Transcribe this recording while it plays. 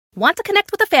Want to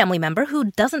connect with a family member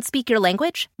who doesn't speak your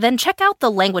language? Then check out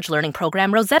the language learning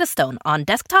program Rosetta Stone on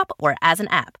desktop or as an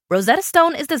app. Rosetta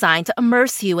Stone is designed to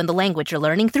immerse you in the language you're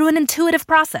learning through an intuitive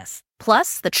process.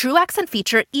 Plus, the True Accent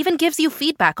feature even gives you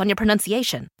feedback on your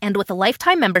pronunciation. And with a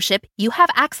lifetime membership, you have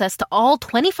access to all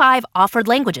 25 offered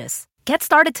languages. Get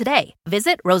started today.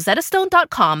 Visit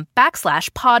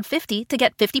rosettastone.com/pod50 to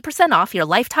get 50% off your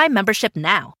lifetime membership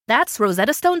now. That's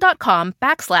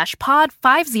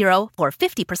rosettastone.com/pod50 for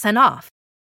 50% off.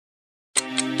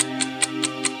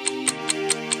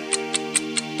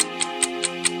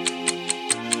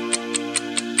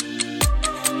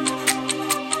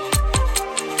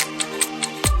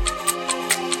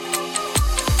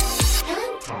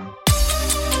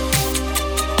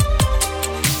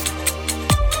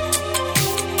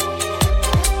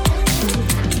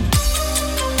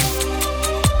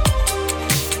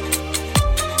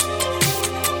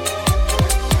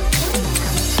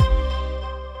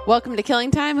 Welcome to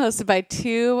Killing Time, hosted by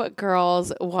Two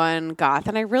Girls, One Goth.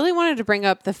 And I really wanted to bring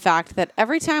up the fact that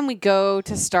every time we go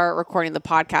to start recording the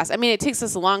podcast, I mean, it takes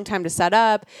us a long time to set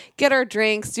up, get our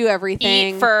drinks, do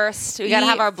everything. Eat first. We got to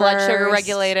have our blood sugar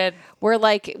regulated. We're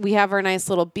like, we have our nice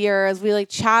little beers. We like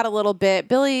chat a little bit.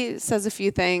 Billy says a few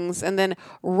things. And then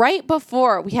right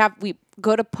before we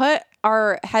go to put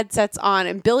our headsets on,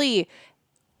 and Billy,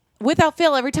 without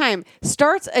fail every time,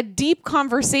 starts a deep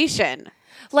conversation.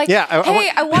 Like,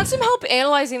 I want some help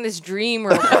analyzing this dream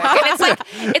real quick.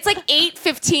 And it's like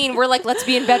 8:15. We're like, let's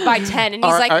be in bed by 10. And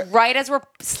he's right as we're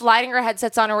sliding our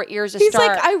headsets on our ears to he's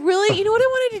start. He's like, you know what I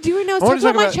wanted to do right now is talk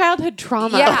about my childhood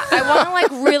trauma. Yeah, I want to like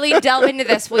really delve into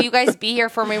this. Will you guys be here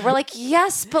for me? We're like,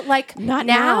 yes, but like not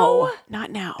now.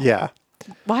 Not now. Yeah.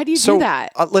 Why do you do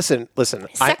that? Listen.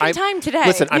 Second time today.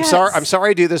 Listen, I'm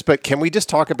sorry I do this, but can we just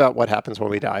talk about what happens when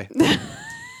we die?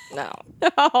 No.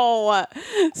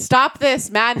 Stop this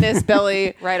madness,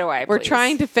 Billy. Right away, We're please.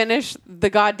 trying to finish the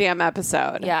goddamn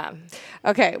episode. Yeah.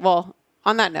 Okay, well,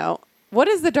 on that note, what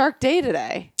is the dark day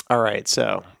today? All right,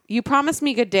 so. You promised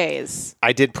me good days.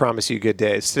 I did promise you good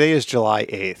days. Today is July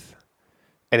 8th.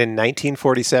 And in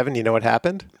 1947, you know what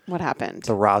happened? What happened?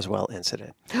 The Roswell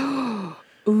incident. Ooh.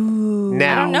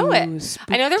 Now. I don't know it.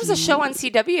 Spooky. I know there was a show on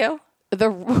CW.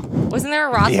 Wasn't there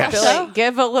a Roswell show?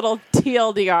 Give a little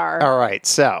TLDR. All right.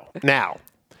 So now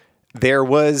there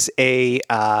was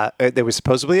there was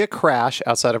supposedly a crash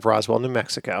outside of Roswell, New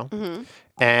Mexico,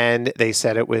 and they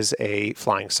said it was a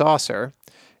flying saucer.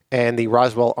 And the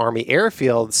Roswell Army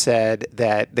Airfield said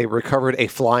that they recovered a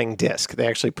flying disc. They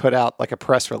actually put out like a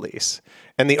press release.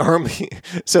 And the Army,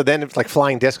 so then it's like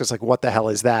flying disc was like, what the hell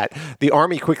is that? The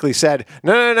Army quickly said,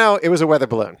 no, it was a weather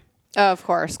balloon. Oh, of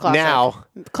course. Classic. Now,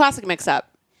 classic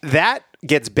mix-up. That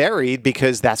gets buried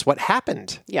because that's what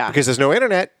happened. Yeah. Because there's no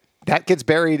internet. That gets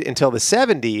buried until the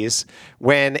 70s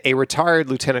when a retired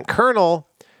lieutenant colonel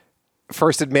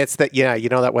first admits that, you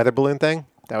know that weather balloon thing?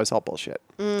 That was all bullshit.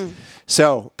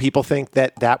 So people think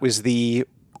that that was the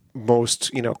most,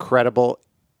 credible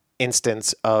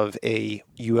instance of a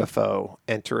UFO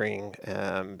entering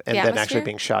and then actually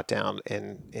being shot down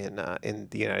in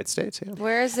the United States. Yeah.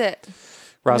 Where is it?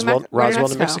 Roswell,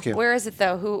 New Mexico. Where is it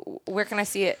though? Where can I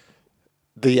see it?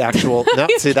 The actual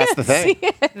see that's the thing.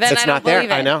 It's not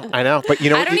there. I know. But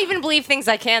I don't even believe things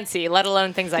I can see, let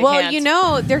alone things I can't.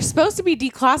 Well, they're supposed to be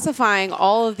declassifying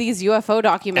all of these UFO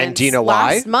documents. And do you know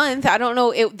why? Last month, I don't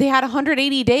know. They had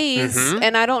 180 days,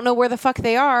 and I don't know where the fuck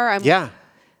they are. Yeah.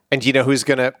 And do you know who's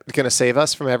gonna save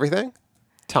us from everything?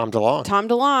 Tom DeLonge. Tom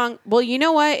DeLonge. Well, you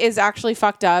know what is actually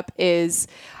fucked up is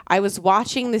I was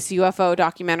watching this UFO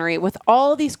documentary with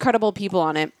all these credible people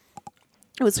on it.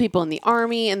 It was people in the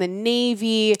Army and the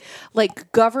Navy,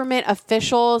 like government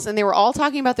officials, and they were all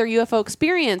talking about their UFO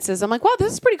experiences. I'm like, wow,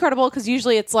 this is pretty credible because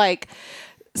usually it's like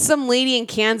some lady in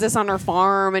Kansas on her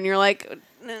farm, and you're like,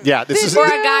 yeah, this is or a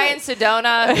guy in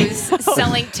Sedona who's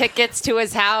selling tickets to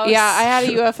his house. Yeah, I had a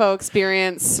UFO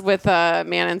experience with a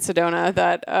man in Sedona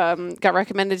that got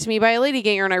recommended to me by a lady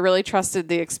ganger, and I really trusted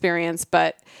the experience,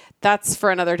 but that's for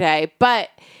another day.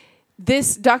 But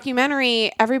this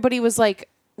documentary, everybody was like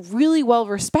really well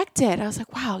respected. I was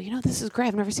like, wow, this is great.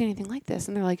 I've never seen anything like this.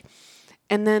 And they're like,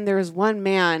 and then there was one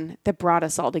man that brought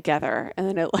us all together. And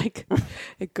then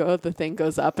the thing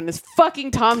goes up and it's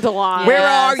fucking Tom DeLonge. Where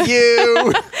are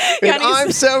you? And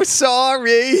I'm so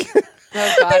sorry.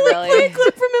 Oh God, they really? play a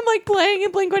clip from him playing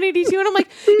in Blink-182, and I'm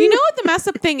like, you know what the messed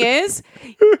up thing is?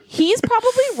 He's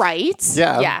probably right.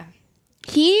 Yeah.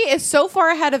 He is so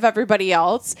far ahead of everybody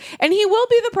else, and he will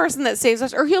be the person that saves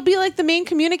us, or he'll be like the main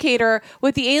communicator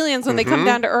with the aliens when they come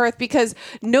down to Earth, because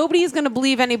nobody is going to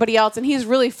believe anybody else, and he's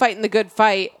really fighting the good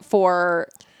fight for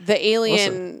the alien.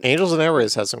 Listen, Angels and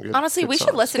Airways has some good. Honestly, good we should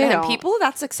songs. listen They to him. don't. People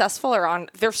that successful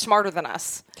they're smarter than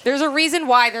us. There's a reason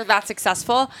why they're that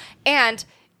successful, and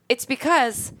it's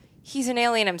because he's an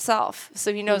alien himself,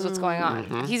 so he knows what's going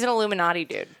on. He's an Illuminati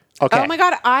dude. Okay. Oh my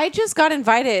God, I just got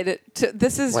invited to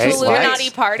this is Wait, just what?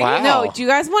 Illuminati party. Wow. No, do you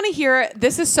guys want to hear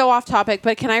this is so off topic,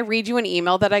 but can I read you an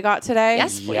email that I got today?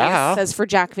 Yes, please. Yeah. It says for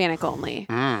Jack Vanek only.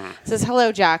 It says,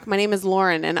 hello, Jack. My name is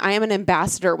Lauren, and I am an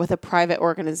ambassador with a private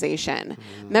organization.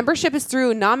 Membership is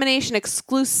through nomination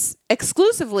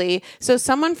exclusively, so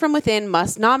someone from within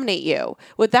must nominate you.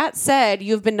 With that said,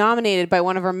 you've been nominated by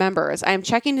one of our members. I am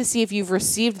checking to see if you've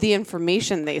received the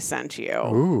information they sent you.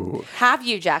 Ooh. Have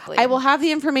you, Jacqueline? I will have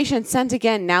the information sent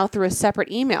again now through a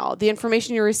separate email. The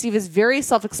information you receive is very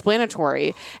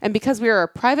self-explanatory, and because we are a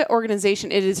private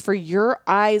organization, it is for your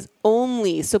eyes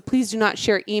only. So please do not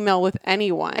share email with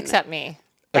anyone. Except me.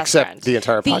 Best Except friend. the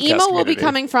entire The podcast email will be community.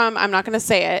 coming from, I'm not going to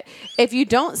say it. If you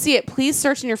don't see it, please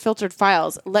search in your filtered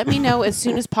files. Let me know as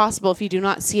soon as possible if you do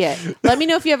not see it. Let me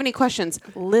know if you have any questions.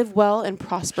 Live well and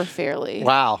prosper fairly.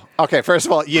 Wow. Okay. First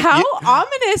of all, How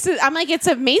ominous is I'm like, it's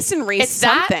a masonry It's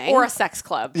something. that or a sex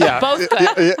club. yeah, Both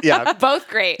good. yeah. Both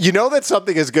great. You know that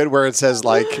something is good where it says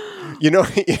like, you know,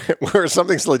 where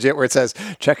something's legit where it says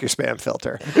check your spam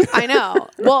filter. I know.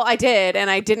 Well, I did, and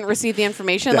I didn't receive the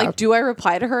information. Yeah. Like, do I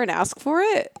reply to her and ask for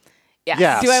it? Yes.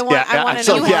 Yes. Do I want? Yeah, I want to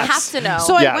so know. You yes. have to know.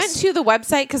 So Yes. I went to the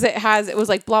website because it was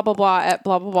like blah blah blah at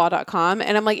blah blah blah.com,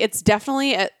 and I'm like, it's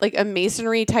definitely like a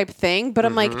masonry type thing, but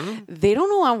I'm like, they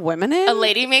don't allow women in. a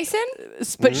lady Mason?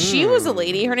 But she was a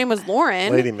lady. Her name was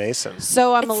Lauren. Lady Mason.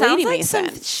 So I'm It a lady sounds like mason.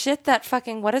 some shit that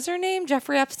fucking, what is her name?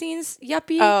 Jeffrey Epstein's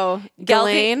yuppie? Oh,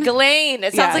 Ghislaine? Ghislaine.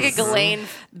 It sounds like a Yes. Ghislaine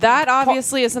That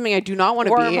obviously is something I do not want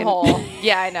to be in. wormhole.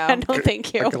 Yeah, I know. No,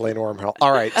 thank you. Like Elaine Wormhole.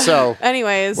 All right. So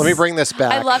Anyways, let me bring this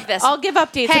back. I love this. I'll give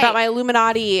updates Hey, about my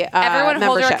Illuminati Everyone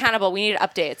hold her membership. accountable. We need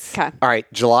updates. Okay. All right.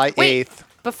 July Wait, 8th.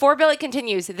 before Billy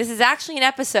continues, this is actually an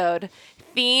episode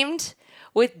themed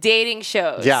with dating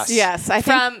shows. Yes. Yes, I think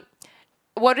From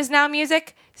what is now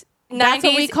music? That's 90s,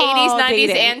 what we call 80s, 90s,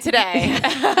 dating. and today.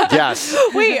 Yes.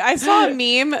 Wait, I saw a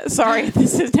meme. Sorry,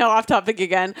 this is now off topic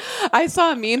again. I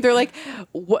saw a meme. They're like,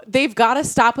 they've got to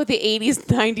stop with the 80s,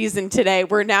 90s, and today.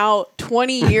 We're now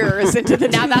 20 years into the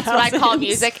Now that's what I call 2000s.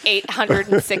 music,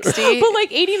 860. But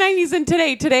like 80, 90s, and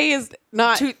today. Today is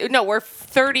not. No, we're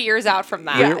 30 years out from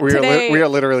that. Yeah. Today- we are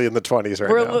literally in the 20s right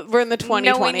now. We're in the 2020.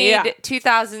 No, we need yeah.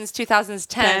 2000s,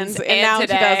 2010s, And now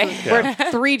today. 2000.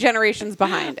 We're 3 generations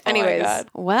behind. my Anyways, God.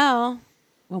 well,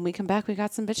 when we come back, we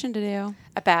got some bitching to do.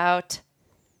 About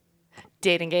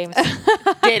dating games,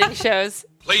 dating shows.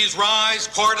 Please rise.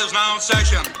 Court is now in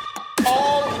session.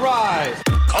 All rise.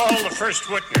 Call the first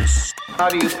witness. How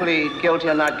do you plead, guilty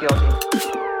or not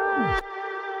guilty?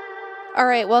 All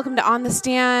right, welcome to On the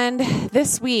Stand.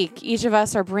 This week, each of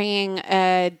us are bringing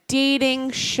a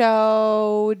dating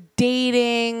show,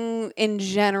 dating in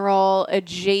general,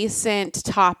 adjacent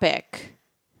topic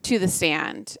to the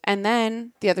stand. And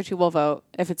then the other two will vote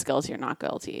if it's guilty or not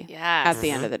guilty Yes. at the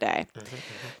end of the day.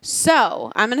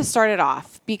 So I'm going to start it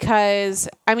off because,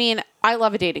 I mean, I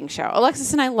love a dating show.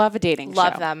 Alexis and I love a dating show.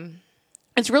 Love them.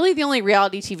 It's really the only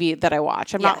reality TV that I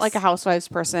watch. I'm not Yes. like a Housewives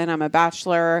person. I'm a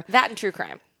Bachelor. That and true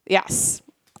crime. Yes.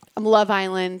 Love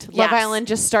Island. Love Yes. Island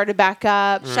just started back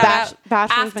up. Shout out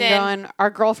Bachelor's been Afton. going. Our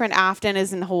girlfriend Afton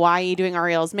is in Hawaii doing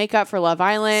Ariel's makeup for Love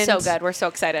Island. So good. We're so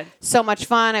excited. So much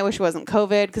fun. I wish it wasn't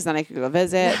COVID because then I could go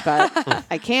visit, but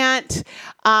I can't.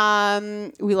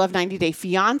 We love 90 Day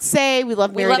Fiance. We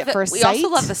love Married at First we Sight. also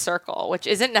love The Circle, which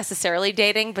isn't necessarily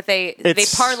dating, but they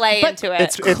It's- parlay But into it.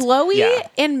 it's- Chloe yeah.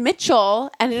 and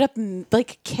Mitchell ended up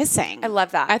like kissing. I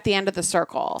love that. At the end of The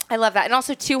Circle. I love that. And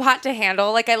also Too Hot to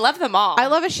Handle. Like, I love them all. I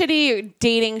love a shitty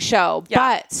dating show,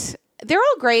 Yeah. but they're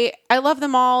all great. I love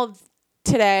them all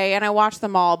today and I watch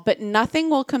them all, but nothing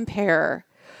will compare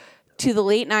to the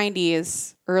late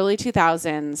 90s, early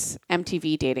 2000s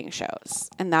MTV dating shows.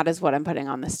 And that is what I'm putting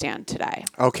on the stand today.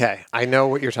 Okay. I know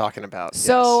what you're talking about.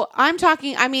 So I'm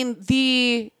talking, I mean,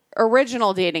 the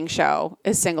original dating show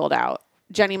is Singled Out.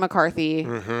 Jenny McCarthy,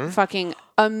 fucking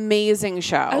amazing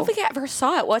show. I don't think I ever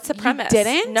saw it. What's the premise?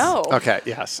 didn't? No. Yes. Okay.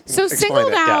 Yes. So Explain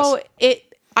Singled it, yes. Out,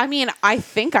 I mean, I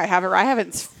think I have it. I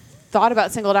haven't thought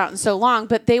about Singled Out in so long,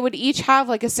 but they would each have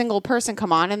like a single person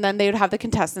come on, and then they would have the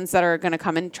contestants that are going to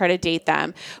come and try to date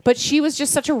them. But she was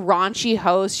just such a raunchy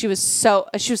host. She was so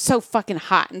fucking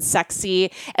hot and sexy,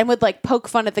 and would like poke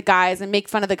fun at the guys and make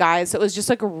fun of the guys. So it was just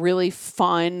like a really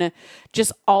fun,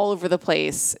 just all over the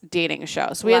place dating show.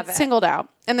 So we Love had it. Singled Out,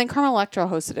 and then Carmel Electra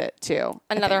hosted it too.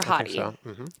 Another I think hottie.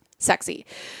 so. Sexy.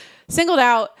 Singled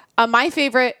Out. My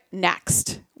favorite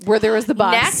Next, where there was the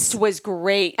bus. Next was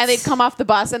great. And they'd come off the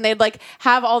bus and they'd like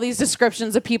have all these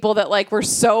descriptions of people that like were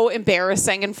so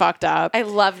embarrassing and fucked up. I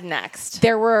loved Next.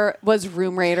 There was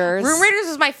Room Raiders. Room Raiders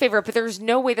was my favorite, but there was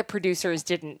no way the producers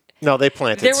didn't. No, they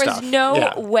planted There stuff. was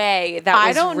no way that I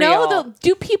was don't real. know.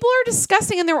 People are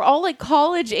disgusting, and they were all like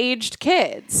college-aged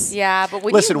kids. Yeah, but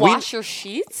when Listen, you wash your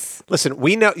sheets, Listen,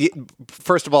 we know.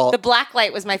 First of all, the black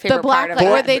light was my favorite The black part of light, it.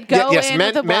 where they'd go in men,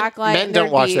 with the black light. Men and don't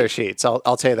there'd wash be- their sheets. I'll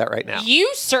tell you that right now.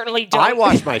 You certainly don't. I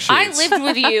wash my sheets. I lived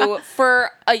with you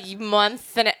for a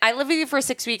month, and I lived with you for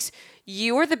 6 weeks.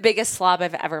 You were the biggest slob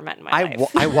I've ever met in my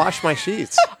life. I wash my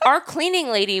sheets. Our cleaning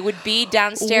lady would be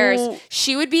downstairs. Ooh.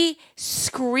 She would be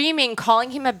screaming,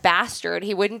 calling him a bastard.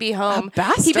 He wouldn't be home.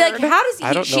 bastard? He'd be like, "How does he?"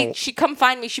 I don't know. She'd come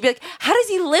find me. She'd be like, "How does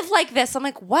he live like this?" I'm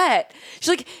like, "What?" She's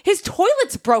like, "His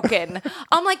toilet's broken."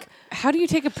 I'm like, How do you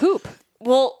take a poop?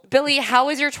 "Well, Billy, how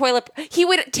is your toilet?" He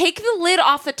would take the lid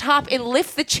off the top and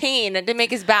lift the chain to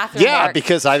make his bathroom Yeah, work.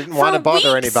 because I didn't want to For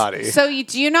bother weeks. anybody. So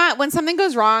do you not, when something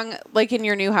goes wrong, like in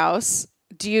your new house,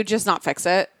 do you just not fix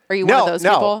it? Are you one of those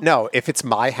people? No. If it's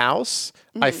my house,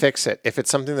 I fix it. If it's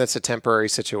something that's a temporary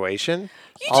situation,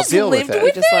 I'll just deal with lived it.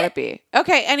 with Just let it be.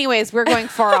 Okay. Anyways, we're going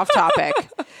far off topic.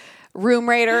 Room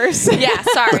Raiders. Yeah,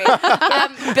 sorry.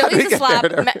 Billy's a slob.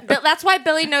 there. That's why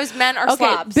Billy knows men are Okay,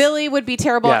 slobs. Billy would be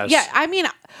terrible. Yes. Yeah, I mean,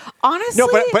 honestly, No,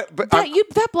 but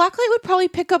that black light would probably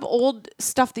pick up old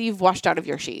stuff that you've washed out of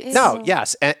your sheets. No,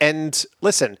 yes, and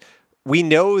listen, we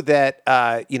know that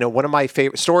one of my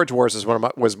favorite Storage Wars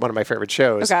was one of my favorite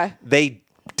shows. Okay. They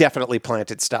definitely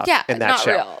planted stuff Yeah, in that not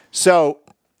show. real. So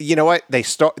you know what? They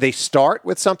start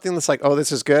with something that's like, oh,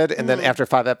 this is good, and then after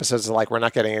 5 episodes, they're like, we're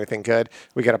not getting anything good.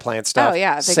 We got to plant stuff. Oh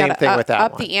yeah, they Same gotta thing with that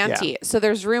up one. the ante. Yeah. So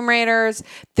there's Room Raiders.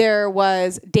 There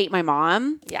was Date My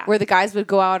Mom, Yeah. where the guys would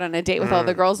go out on a date with all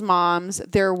the girls' moms.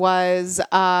 There was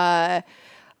what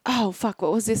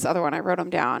was this other one? I wrote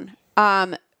them down.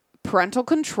 Parental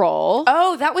Control.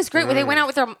 Oh, that was great when they went out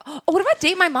with their. Oh, what about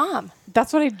Date My Mom?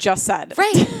 That's what I just said.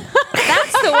 Right.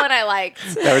 That's the one I liked.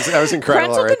 That was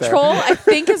incredible. Parental right Control, there. I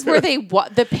think, is where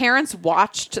the parents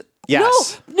watched.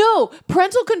 Yes. No.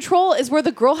 Parental Control is where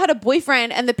the girl had a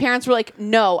boyfriend and the parents were like,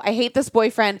 no, I hate this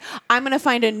boyfriend. I'm going to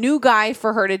find a new guy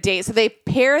for her to date. So they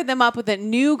pair them up with a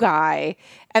new guy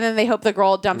and then they hope the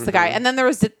girl dumps the guy. And then there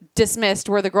was Dismissed,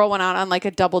 where the girl went out on like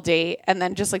a double date and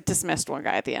then just like dismissed one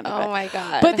guy at the end of it. Oh my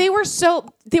God. But they were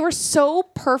so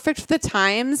perfect for the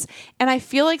times. And I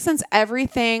feel like since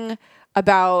everything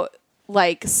about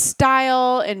like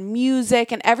style and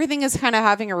music and everything is kind of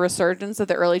having a resurgence of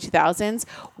the early 2000s,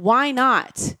 why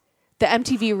not the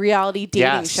MTV reality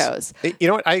dating shows? You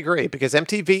know what? I agree, because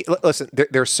MTV. Listen,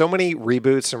 there's so many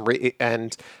reboots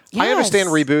and I understand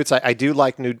reboots. I do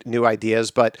like new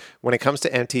ideas, but when it comes to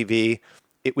MTV,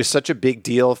 it was such a big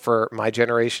deal for my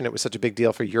generation. It was such a big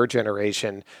deal for your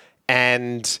generation,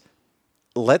 and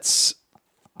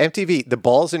MTV, the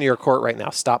ball's in your court right now.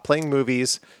 Stop playing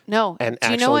movies. No. And Do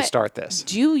you know actually what- start this.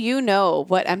 Do you know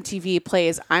what MTV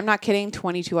plays? I'm not kidding,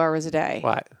 22 hours a day.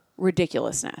 What?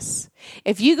 Ridiculousness.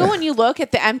 If you go and you look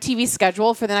at the MTV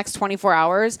schedule for the next 24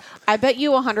 hours, I bet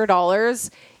you $100,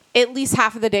 at least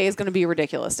half of the day is going to be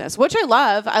ridiculousness, which I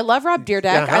love. I love Rob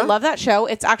Dyrdek. I love that show.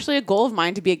 It's actually a goal of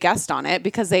mine to be a guest on it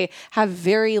because they have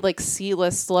very like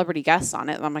C-list celebrity guests on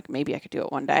it. And I'm like, maybe I could do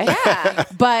it one day. Yeah.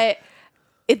 But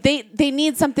they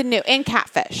need something new. And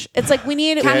Catfish. It's like we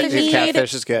need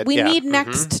Catfish is good. We Yeah. need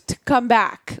Next to come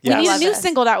back. Yes. We need a Love new it.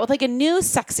 singled out with like a new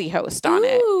sexy host on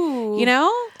it. You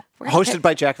know? Hosted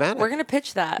by Jack Vanek. We're going to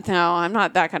pitch that. No, I'm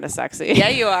not that kind of sexy. Yeah,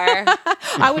 you are.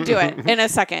 I would do it in a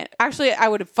second. Actually, I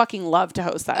would fucking love to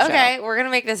host that Okay, show. we're going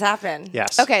to make this happen.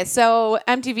 Yes. Okay, so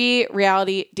MTV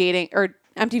reality dating or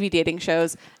MTV dating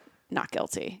shows, not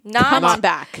guilty. Come on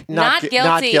back. Not guilty.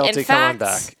 Not guilty. In Come on fact,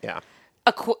 back. Yeah.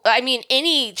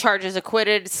 any charges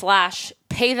acquitted /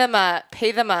 pay them a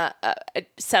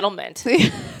settlement.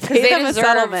 Pay them a deserve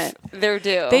settlement. their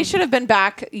due. They should have been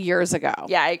back years ago.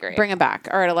 Yeah, I agree. Bring them back.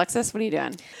 All right, Alexis, what are you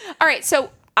doing? All right, so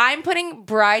I'm putting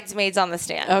bridesmaids on the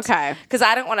stand. Okay. Because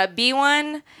I don't want to be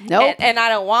one. Nope. And I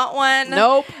don't want one.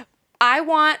 Nope. I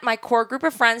want my core group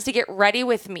of friends to get ready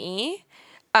with me.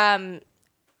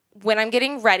 When I'm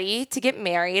getting ready to get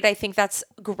married, I think that's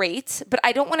great. But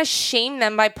I don't want to shame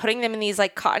them by putting them in these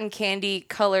like cotton candy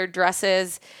colored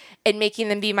dresses and making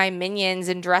them be my minions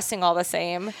and dressing all the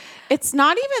same. It's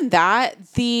not even that.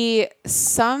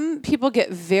 Some people get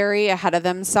very ahead of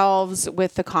themselves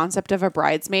with the concept of a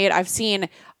bridesmaid. I've seen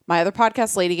my other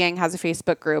podcast, Lady Gang, has a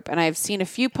Facebook group, and I've seen a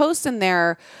few posts in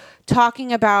there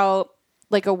talking about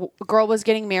like a girl was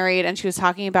getting married and she was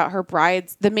talking about her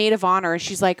the maid of honor, and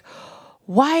she's like,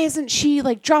 why isn't she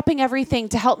like dropping everything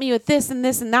to help me with this and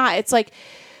this and that? It's like,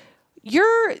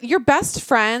 your best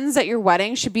friends at your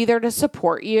wedding should be there to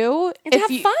support you And to have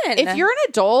fun. If you're an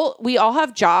adult, we all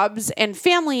have jobs and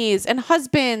families and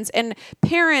husbands and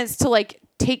parents to like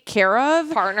take care of,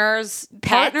 Partners,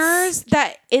 partners.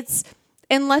 That it's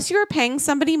unless you're paying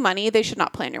somebody money, they should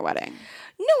not plan your wedding.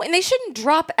 No, and they shouldn't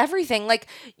drop everything. Like,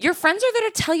 your friends are there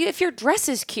to tell you if your dress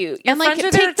is cute. Your And like friends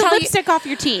are there take to the tell lipstick off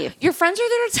your teeth. Your friends are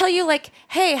there to tell you, like,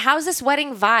 hey, how's this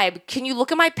wedding vibe? Can you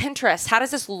look at my Pinterest? How does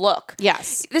this look?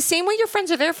 Yes. The same way your friends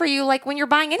are there for you, like, when you're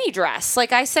buying any dress.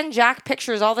 Like, I send Jack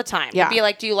pictures all the time. Yeah. Be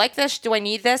like, do you like this? Do I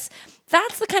need this?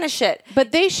 That's the kind of shit.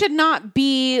 But they should not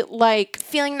be like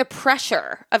Feeling the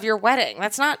pressure of your wedding.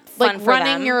 That's not fun for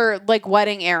running them. your like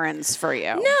wedding errands for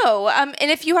you. No. And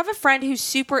if you have a friend who's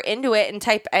super into it and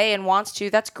type A and wants to,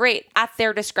 that's great. At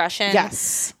their discretion.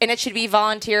 Yes. And it should be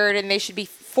volunteered and they should be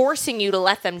forcing you to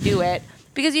let them do it.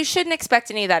 Because you shouldn't expect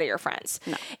any of that of your friends.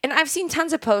 No. And I've seen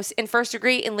tons of posts in First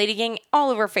Degree and Lady Gang all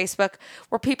over Facebook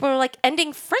where people are like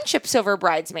ending friendships over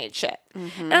bridesmaid shit.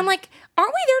 Mm-hmm. And I'm like,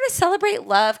 aren't we there to celebrate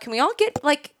love? Can we all get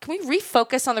like, can we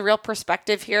refocus on the real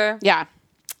perspective here? Yeah.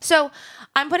 So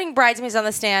I'm putting bridesmaids on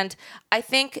the stand. I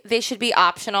think they should be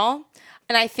optional.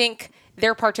 And I think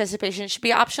their participation should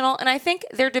be optional. And I think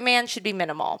their demand should be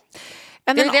minimal.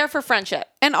 And they're there for friendship.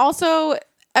 And also,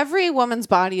 every woman's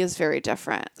body is very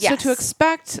different. Yes. So to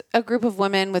expect a group of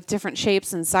women with different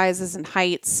shapes and sizes and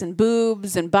heights and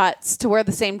boobs and butts to wear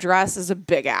the same dress is a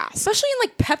big ass. Especially in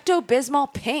like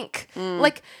Pepto-Bismol pink.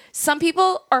 Like some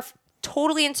people are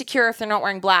totally insecure if they're not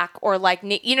wearing black or like, you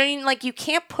know what I mean? Like you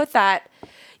can't put that,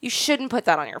 you shouldn't put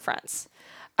that on your friends.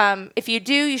 If you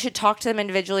do, you should talk to them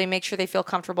individually, make sure they feel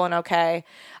comfortable and okay.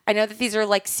 I know that these are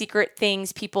like secret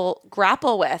things people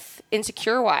grapple with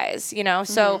insecure wise, you know?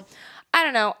 So I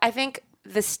don't know. I think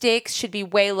the stakes should be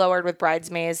way lowered with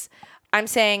bridesmaids. I'm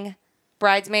saying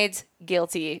bridesmaids,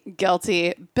 guilty.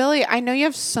 Guilty. Billy, I know you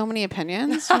have so many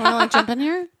opinions. Do you want to like jump in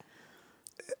here?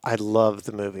 I loved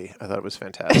the movie. I thought it was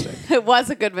fantastic. It was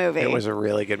a good movie. It was a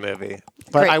really good movie.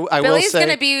 But Great. I will Billy's say,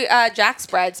 going to be Jack's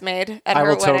bridesmaid at I her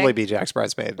will wedding. totally be Jack's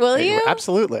bridesmaid. Will you?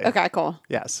 Absolutely. Okay, cool.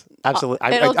 Yes, absolutely.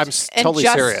 It'll- I'm totally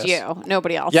and just serious. you,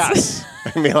 nobody else. Yes.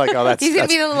 I mean, like, oh, that's He's going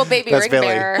to that's- be the little baby that's ring Billy.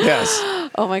 bearer. Yes.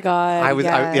 Oh my god. I was.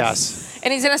 Yes. Yes.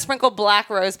 And he's going to sprinkle black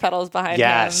rose petals behind him.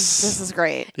 Yes. This is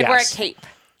great. And wear a Yes. cape.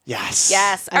 Yes.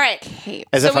 Yes. All right. Cape.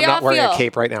 As So if I'm we not all wearing a feel-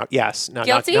 cape right now. Yes. No.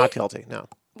 Guilty? Not guilty. No.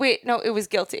 Wait, no, it was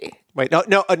guilty. Wait. No.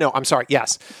 I'm sorry.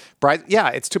 Yes. Bride. Yeah.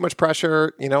 It's too much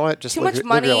pressure. You know what? Just Too live, much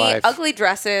live your money, life. ugly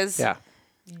dresses. Yeah.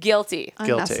 Guilty.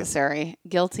 Guilty. Unnecessary.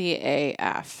 Guilty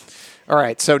AF. All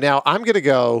right. So now I'm going to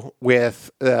go with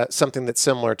something that's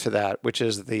similar to that, which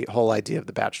is the whole idea of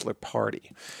the bachelor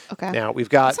party. Okay. Now we've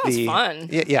got That sounds fun.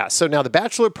 Yeah. So now the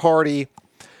bachelor party,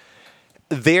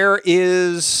 there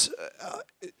is.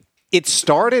 It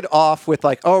started off with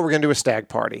like, oh, we're going to do a stag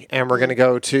party, and we're going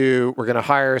to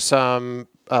hire some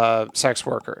sex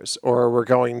workers, or we're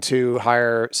going to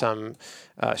hire some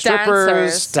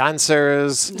strippers,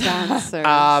 dancers. It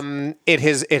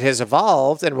has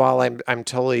evolved, and while I'm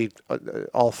totally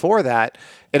all for that,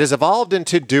 it has evolved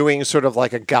into doing sort of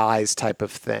like a guys type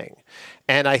of thing,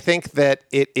 and I think that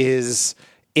it is,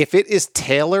 if it is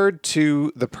tailored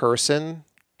to the person,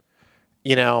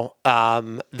 you know,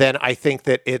 then I think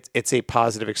that it's a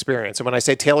positive experience. And when I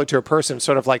say tailored to a person,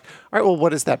 sort of like, all right, well,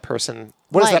 what is that person?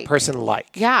 What is that Like. person like?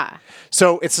 Yeah.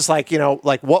 So it's just like, you know,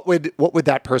 like what would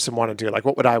that person want to do? Like,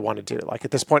 what would I want to do? Like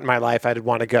at this point in my life, I'd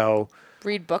want to go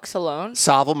Read books alone.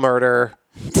 solve a murder,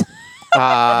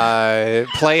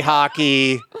 play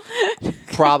hockey,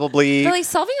 probably. Really,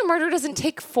 solving a murder doesn't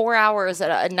take 4 hours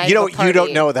at a night. You of a party.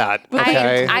 don't know that.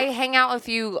 Okay. I hang out with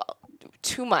you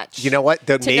too much. You know what?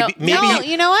 know- Maybe No,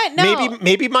 you know what? No.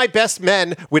 maybe my best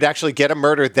men would actually get a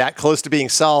murder that close to being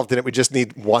solved, and it would just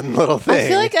need one little thing. I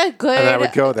feel like and I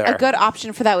would go there a good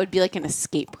option for that would be like an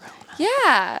escape room.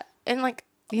 Yeah, and like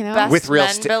You know? best with real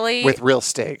men, Billy. with real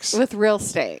stakes. With real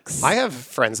stakes. I have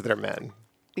friends that are men.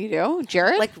 You do?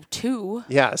 Jared? like two.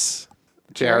 Yes,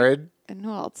 Jared and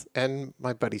who else? and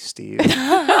my buddy Steve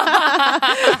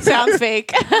Sounds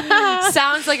fake.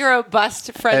 Sounds like a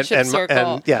robust friendship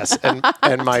circle. and yes,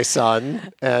 and my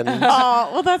son and Oh,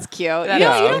 well, that's cute. You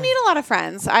don't need a lot of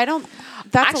friends. I don't.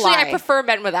 That's Actually, a lie. I prefer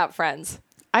men without friends.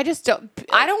 I just don't.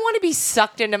 I don't want to be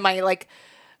sucked into my like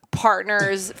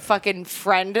partner's fucking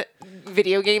friend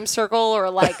video game circle or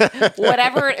like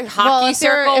whatever hockey Well, if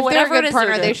they're, circle, if they're whatever a it good is.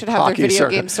 partner, they're they doing. should have their hockey video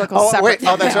circle. game circle Oh separate. wait,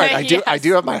 oh that's right. I do Yes.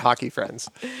 have my hockey friends.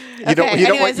 You Okay. don't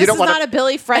Anyways, want this is to. not a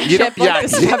Billy You friendship. don't, yeah, like,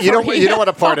 this is a you don't Maria want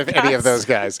a part of any of podcast. those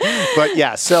guys. But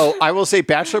yeah, so I will say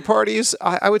bachelor parties,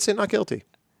 I would say not guilty.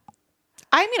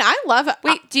 I mean, I love it.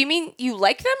 Wait, do you mean you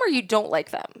like them or you don't like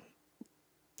them?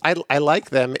 I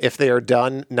like them if they are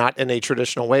done not in a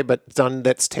traditional way, but done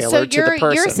that's tailored to the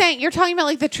person. You're talking about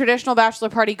like the traditional bachelor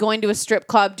party, going to a strip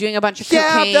club, doing a bunch of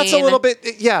cocaine. Yeah, that's a little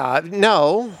bit. Yeah,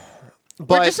 no.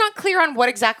 But We're just not clear on what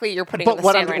exactly you're putting on the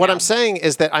stand right what now. I'm saying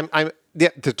is that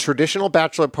the traditional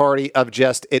bachelor party of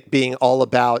just it being all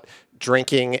about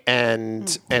drinking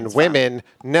and women,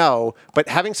 no. But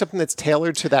having something that's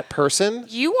tailored to that person.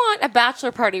 You want a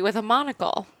bachelor party with a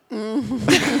monocle. I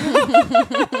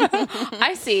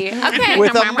see. Okay.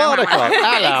 With a monocle.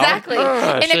 Hello. Exactly.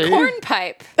 In see? a corn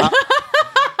pipe.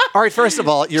 All right, first of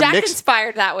all, Jack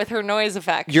inspired that with her noise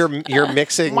effect. You're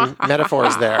mixing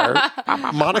metaphors there.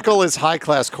 Monocle is high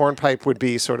class. Cornpipe would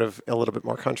be sort of a little bit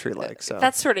more country like. So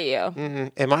that's sort of you.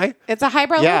 Am I? It's a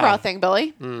highbrow, lowbrow thing,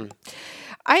 Billy. Mm.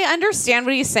 I understand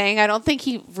what he's saying. I don't think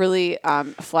he really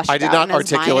fleshed I it did out not in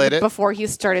his articulate mind it before he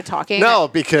started talking. No,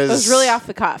 because it was really off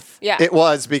the cuff. Yeah, it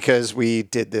was because we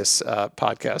did this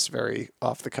podcast very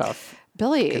off the cuff.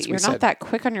 Billy, you're not that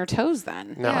quick on your toes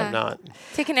then. No, I'm not.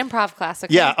 Take an improv class.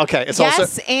 Okay? Yeah, okay. It's yes,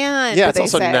 also and yeah, but it's they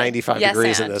also say. 95 Yes,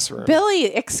 degrees and. in this room. Billy,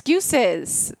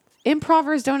 excuses.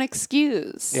 Improvers don't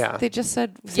excuse. Yeah. They just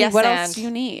said, Yes, what and. else do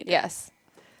you need? Yes.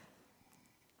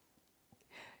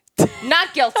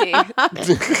 Not guilty.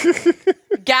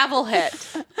 Gavel hit.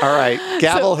 All right,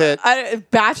 gavel hit.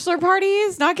 Bachelor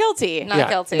parties, not guilty. Not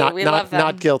guilty. We love them.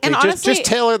 Not guilty. And honestly, just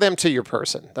tailor them to your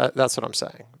person. That's what I'm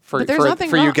saying. For there's nothing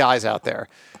you wrong. guys out there.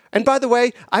 And by the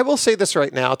way, I will say this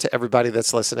right now to everybody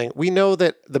that's listening. We know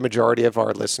that the majority of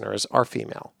our listeners are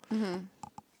female.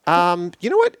 Mm-hmm. You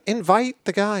know what? Invite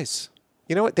the guys.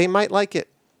 You know what? They might like it.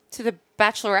 To the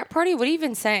bachelorette party? What are you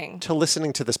even saying? To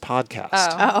listening to this podcast.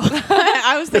 Oh,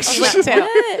 I was thinking that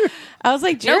too. I was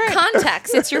like, No Jared,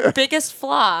 context. It's your biggest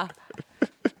flaw.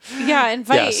 yeah,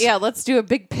 invite. Yes. Yeah, let's do a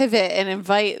big pivot and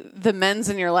invite the men's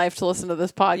in your life to listen to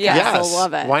this podcast. Yes. They'll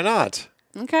love it. Why not?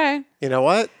 Okay. You know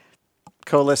what?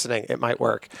 Co-listening. It might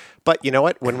work. But you know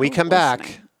what? When we come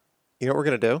back, you know what we're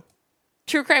going to do?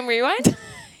 True Crime Rewind?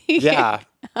 Yeah.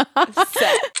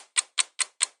 Set.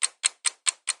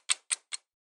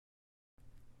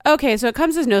 Okay, so it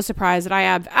comes as no surprise that I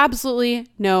have absolutely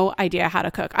no idea how to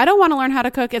cook. I don't want to learn how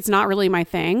to cook. It's not really my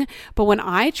thing. But when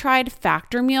I tried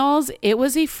Factor meals, it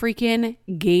was a freaking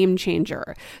game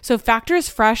changer. So Factor's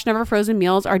fresh, never frozen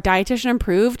meals are dietitian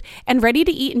approved and ready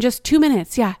to eat in just 2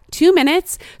 minutes. Yeah, 2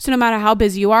 minutes. So no matter how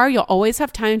busy you are, you'll always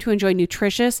have time to enjoy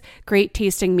nutritious, great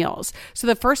tasting meals. So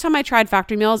the first time I tried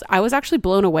Factor meals, I was actually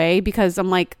blown away because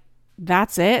I'm like,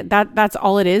 that's it. That's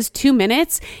all it is. 2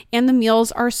 minutes. And the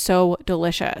meals are so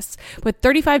delicious. With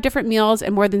 35 different meals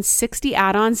and more than 60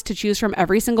 add-ons to choose from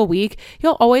every single week,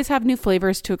 you'll always have new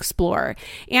flavors to explore.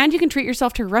 And you can treat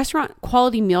yourself to restaurant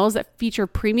quality meals that feature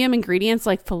premium ingredients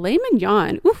like filet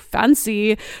mignon, ooh,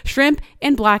 fancy, shrimp,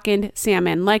 and blackened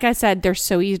salmon. Like I said, they're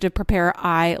so easy to prepare.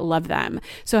 I love them.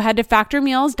 So head to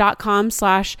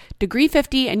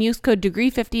factormeals.com/degree50 and use code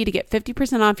degree50 to get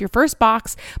 50% off your first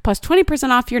box plus 20%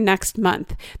 off your next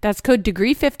month. That's code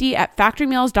degree50 at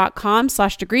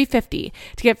factormeals.com/degree50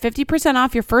 to get 50%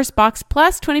 off your first box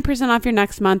plus 20% off your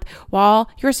next month while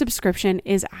your subscription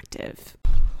is active.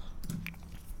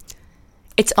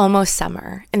 It's almost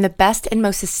summer, and the best and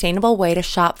most sustainable way to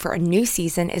shop for a new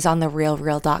season is on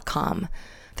therealreal.com.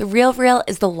 The RealReal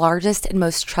is the largest and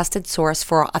most trusted source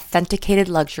for authenticated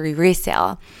luxury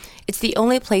resale. It's the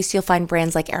only place you'll find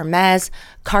brands like Hermes,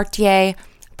 Cartier,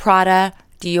 Prada,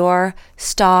 Dior,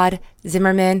 Staud,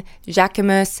 Zimmermann,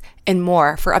 Jacquemus, and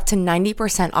more for up to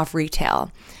 90% off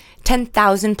retail.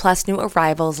 10,000 plus new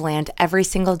arrivals land every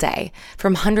single day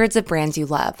from hundreds of brands you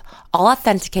love, all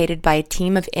authenticated by a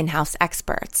team of in-house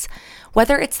experts.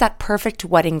 Whether it's that perfect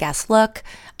wedding guest look,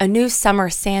 a new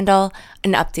summer sandal,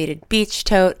 an updated beach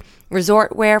tote,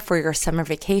 resort wear for your summer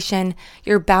vacation,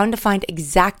 you're bound to find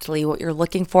exactly what you're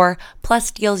looking for,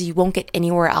 plus deals you won't get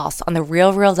anywhere else on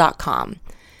therealreal.com.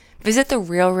 Visit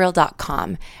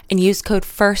therealreal.com and use code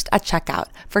FIRST at checkout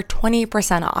for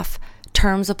 20% off.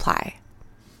 Terms apply.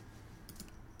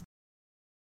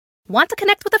 Want to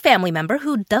connect with a family member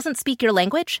who doesn't speak your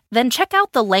language? Then check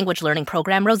out the language learning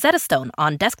program Rosetta Stone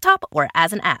on desktop or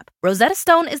as an app. Rosetta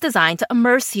Stone is designed to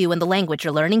immerse you in the language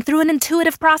you're learning through an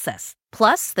intuitive process.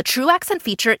 Plus, the True Accent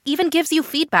feature even gives you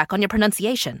feedback on your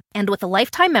pronunciation. And with a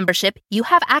lifetime membership, you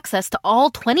have access to all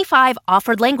 25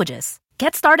 offered languages.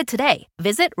 Get started today.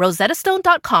 Visit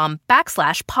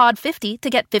rosettastone.com/pod50 to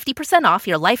get 50% off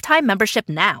your lifetime membership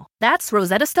now. That's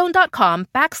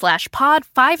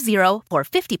rosettastone.com/pod50 for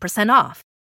 50% off.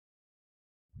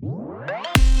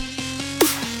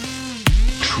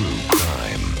 True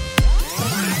crime.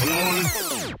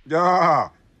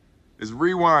 It's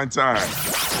rewind time.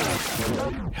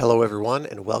 Hello, everyone,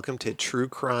 and welcome to True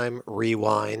Crime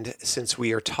Rewind. Since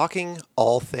we are talking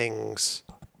all things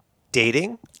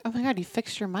dating, Oh my God, you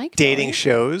fixed your mic. dating Billy.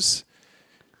 shows,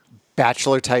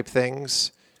 bachelor type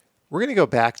things, we're going to go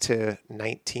back to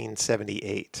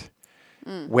 1978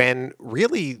 when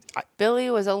really Billy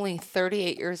was only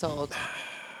 38 years old.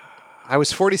 I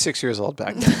was 46 years old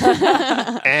back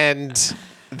then. And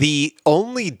the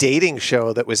only dating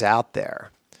show that was out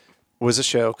there was a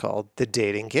show called The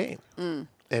Dating Game. And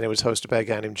it was hosted by a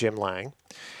guy named Jim Lang.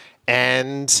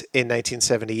 And in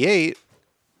 1978,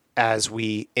 as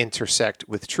we intersect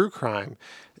with true crime,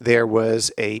 there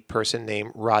was a person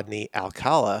named Rodney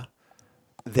Alcala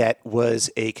that was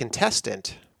a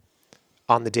contestant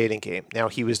on The Dating Game. Now,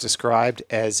 he was described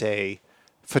as a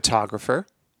photographer,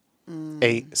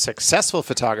 a successful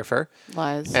photographer.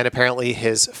 Was. And apparently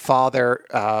his father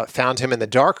found him in the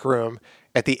dark room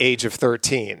at the age of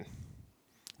 13.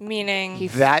 Meaning,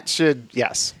 That should,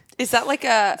 yes. is that like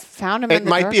a Found him in It the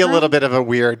might dark be a room? little bit of a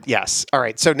weird, yes. All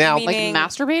right, so now, Like Meaning-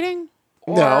 masturbating?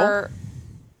 no.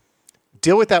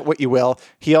 Deal with that what you will.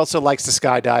 He also likes to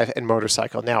skydive and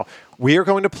motorcycle. Now, we are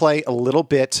going to play a little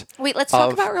bit. Wait, let's talk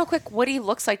of- about real quick what he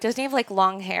looks like. Doesn't he have like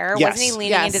long hair? Yes. Wasn't he leaning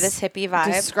Yes. into this hippie vibe?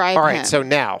 Describe All right, him. so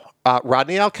now,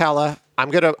 Rodney Alcala,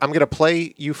 I'm gonna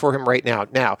play you for him right now.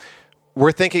 Now,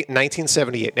 we're thinking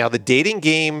 1978. Now, the Dating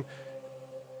Game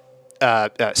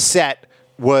set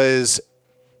was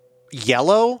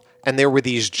yellow, and there were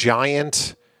these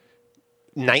giant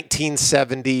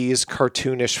 1970s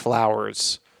cartoonish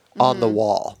flowers on the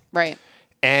wall. Right.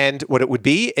 And what it would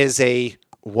be is a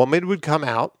woman would come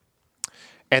out,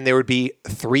 and there would be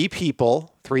three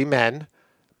men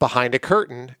behind a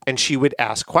curtain, and she would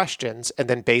ask questions. And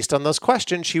then based on those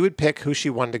questions, she would pick who she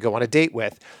wanted to go on a date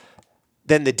with.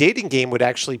 Then the dating game would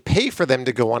actually pay for them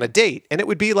to go on a date. And it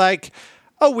would be like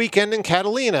a weekend in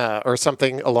Catalina or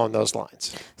something along those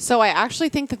lines. So I actually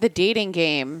think that the dating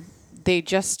game, they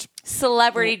just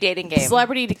Celebrity dating game.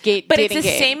 celebrity gate But dating it's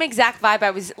the game. same exact vibe.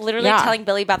 I was literally Yeah. telling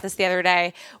Billy about this the other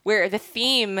day, where the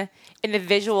theme in the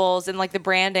visuals and like the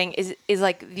branding is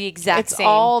like the exact It's same.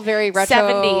 all very retro.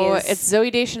 70s. It's Zoe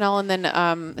Deschanel and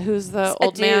then who's the a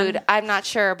old dude. man? I'm not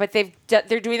sure, but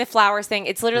they're doing the flowers thing.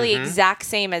 It's literally exact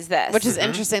same as this. Which is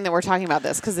interesting that we're talking about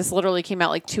this because this literally came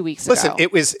out like 2 weeks Listen, ago.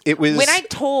 it was when I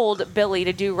told Billy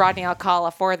to do Rodney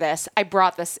Alcala for this, I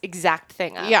brought this exact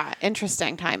thing up. yeah,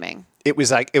 interesting timing. it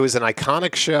was an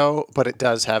iconic show, but it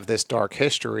does have this dark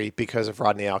history because of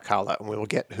Rodney Alcala. And we will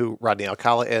get who Rodney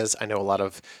Alcala is. I know a lot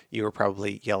of you are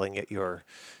probably yelling at your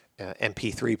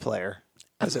MP3 player,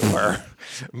 as it were.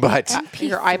 But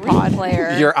Your iPod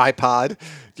player. your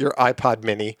iPod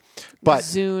mini. But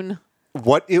Zune.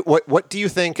 what do you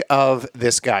think of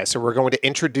this guy? So we're going to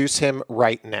introduce him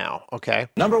right now, okay?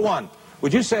 Number one,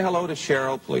 would you say hello to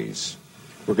Cheryl, please?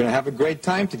 We're going to have a great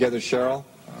time together, Cheryl.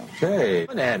 Okay.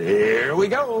 And here we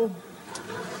go.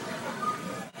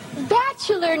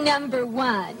 Bachelor number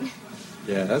one,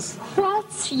 Yes.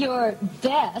 what's your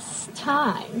best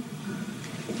time?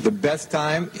 The best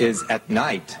time is at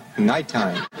night,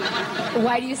 nighttime,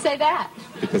 Why do you say that?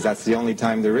 because that's the only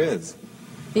time there is.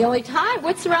 The only time?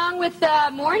 What's wrong with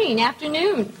morning,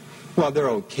 afternoon? Well, they're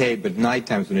okay, but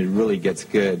nighttime's when it really gets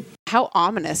good. How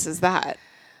ominous is that?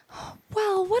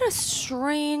 Well, what a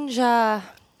strange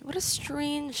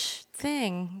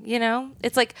thing, you know?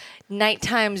 It's like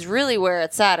nighttime's really where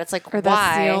it's at. It's like, Or why?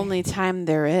 that's the only time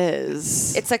there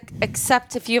is. It's like,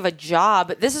 except if you have a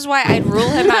job. This is why I'd rule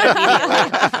him out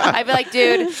immediately. I'd be like,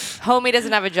 dude, homie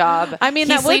doesn't have a job. I mean,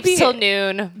 he that would sleeps be- till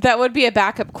noon. That would be a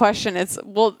backup question. It's,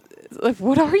 well, like,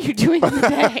 what are you doing in the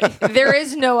day? There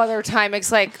is no other time.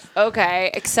 It's like,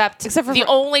 okay, except for the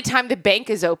only time the bank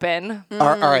is open.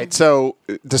 All right, so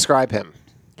describe him.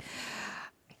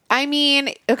 I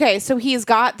mean, okay, so he's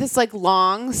got this like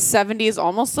long 70s,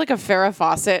 almost like a Farrah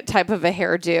Fawcett type of a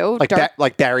hairdo.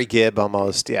 Like Barry Gibb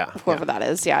almost, yeah. Whoever that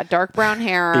is, yeah. Dark brown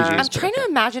hair. Bee Gees. I'm trying to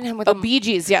imagine him with Oh, Bee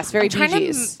Gees, yes, very I'm trying Bee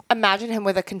Gees. to imagine him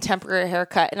with a contemporary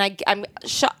haircut, and I'm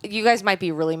you guys might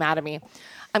be really mad at me.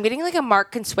 I'm getting like a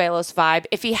Mark Consuelos vibe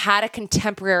if he had a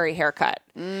contemporary haircut.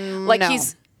 Like no.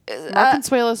 he's Mark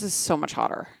Consuelos is so much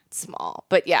hotter. small,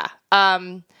 but yeah.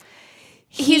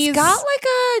 He's got like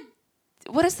a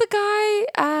what is the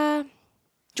guy?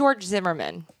 George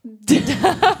Zimmerman.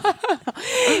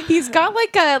 He's got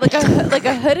like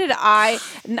a hooded eye,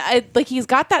 like he's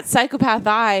got that psychopath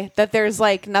eye that there's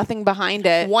like nothing behind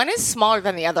it. One is smaller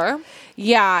than the other.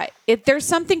 Yeah, there's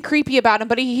something creepy about him,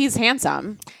 but he's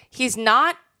handsome. He's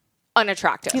not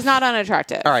unattractive. He's not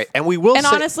unattractive. All right, and we will And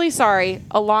say, honestly, sorry,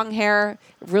 a long hair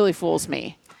really fools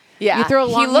me. Yeah. You throw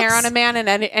He long looks- hair on a man, and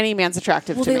any man's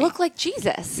attractive Well, to they me. look like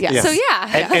Jesus. Yes. So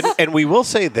yeah. And we will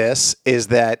say this is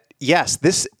that, yes,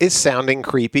 this is sounding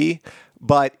creepy,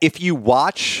 but if you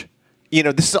watch,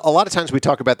 this is a lot of times we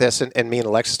talk about this, and me and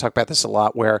Alexis talk about this a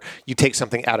lot, where you take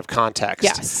something out of context.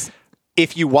 Yes.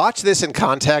 If you watch this in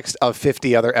context of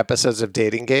 50 other episodes of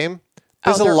Dating Game,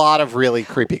 there's a lot of really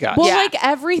creepy guys. Well, like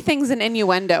everything's an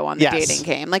innuendo on the Yes. dating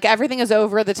game. Like everything is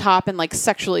over the top and like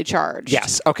sexually charged.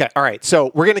 Yes. Okay. All right. So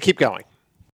we're going to keep going.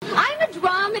 I'm a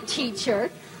drama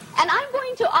teacher, and I'm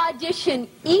going to audition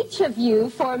each of you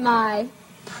for my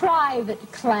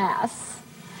private class.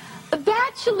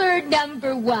 Bachelor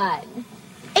number 1.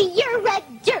 You're a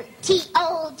dirty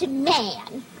old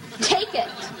man. Take it.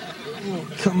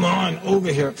 Come on,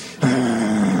 over here.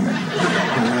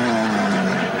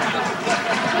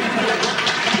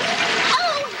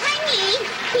 Oh, honey,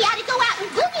 we ought to go out and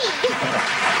boogie.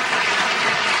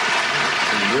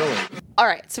 Really? All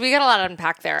right, so we got a lot to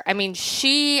unpack there. I mean,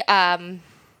 she has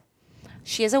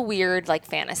a weird like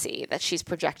fantasy that she's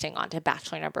projecting onto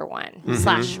Bachelor number 1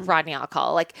 / Rodney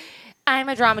Alcala. Like, I'm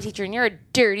a drama teacher and you're a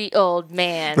dirty old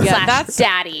man / that's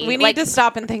daddy. We need like, to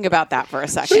stop and think about that for a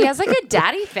second. She has like a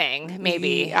daddy thing,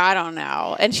 maybe. I don't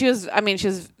know. And she was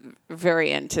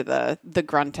very into the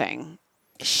grunting.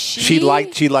 She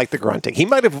liked the grunting. He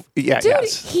might have. Yeah. Dude,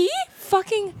 yes. he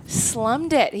fucking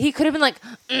slummed it. He could have been like,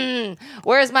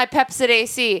 where's my Pepsid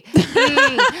AC?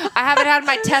 I haven't had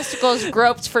my testicles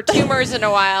groped for tumors in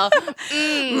a while.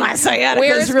 My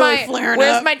sciatica's really flaring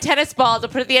Where's up. my tennis ball to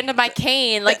put at the end of my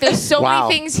cane? Like, there's so Wow.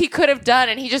 many things he could have done,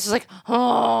 and he just was like,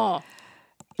 oh.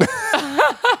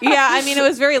 Yeah, I mean, it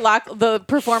was very the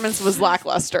performance was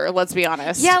lackluster, let's be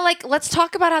honest. Yeah, like, let's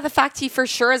talk about how the fact he for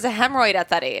sure is a hemorrhoid at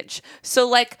that age. So,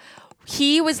 like,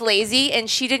 he was lazy, and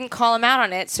she didn't call him out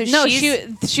on it. So No, she's...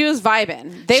 she was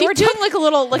vibing. They She were doing took- like a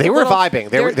little. Like They a were little, vibing.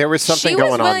 There was something She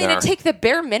going was on willing there. to take the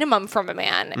bare minimum from a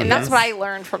man, and that's what I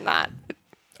learned from that.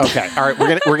 Okay. All right.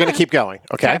 We're gonna keep going.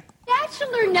 Okay.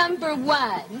 Bachelor number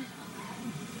 1.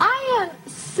 I am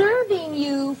serving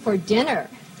you for dinner.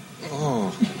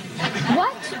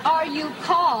 What are you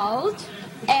called,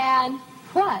 and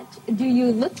what do you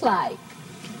look like?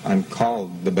 I'm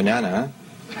called the banana,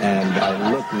 and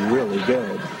I look really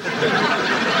good.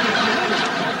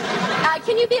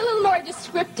 Can you be a little more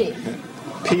descriptive?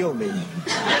 Peel me.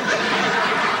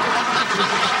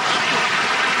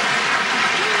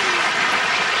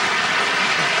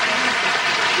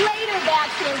 Later,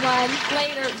 Bachelor 1.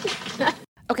 Later.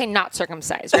 Okay, not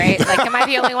circumcised, right? Like, am I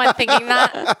the only one thinking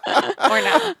that? Or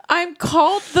no? I'm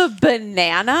called the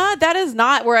banana. That is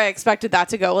not where I expected that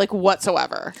to go, like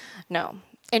whatsoever. No.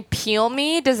 And peel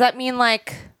me, does that mean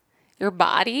like your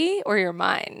body or your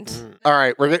mind? All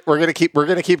right. We're gonna keep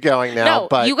going now. No,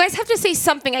 but you guys have to say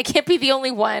something. I can't be the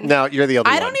only one. no, you're the only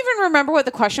one. I don't even remember what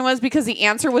the question was because the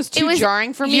answer was too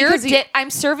jarring for me. You're 'cause I'm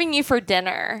serving you for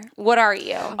dinner. What are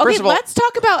you? Okay, First of all- let's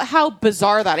talk about how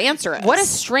bizarre that answer is. What a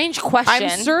strange question.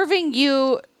 I'm serving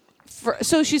you.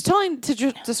 So she's telling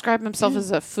to describe himself as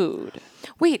a food.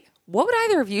 Wait, what would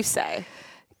either of you say?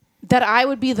 That I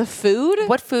would be the food?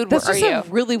 What food That's are just you? a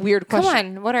really weird question.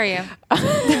 Come on, what are you?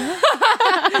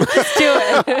 Let's do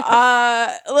it.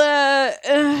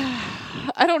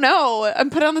 I don't know. I'm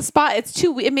put on the spot.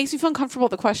 It makes me feel uncomfortable,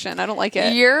 the question. I don't like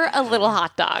it. You're a little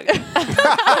hot dog.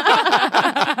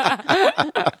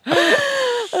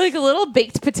 Like a little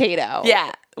baked potato.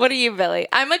 Yeah. What are you, Billy?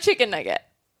 I'm a chicken nugget.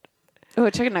 Oh,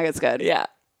 a chicken nugget's good. Yeah.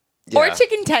 Yeah. Or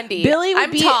chicken tendy. Billy would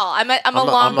I'm be- tall. I'm a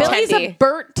long Billy's tendy. a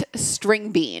burnt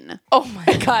string bean. Oh my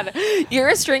god. You're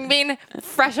a string bean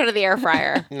fresh out of the air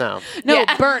fryer. No. No,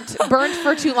 Yeah. burnt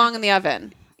for too long in the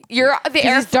oven. You're the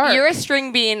air. he's dark. You're a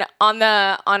string bean on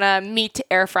a meat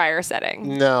air fryer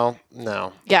setting. No.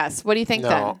 Yes. What do you think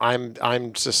No. then?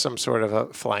 I'm just some sort of a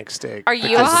flank steak. Are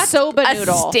you a Because- soba a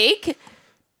noodle. steak?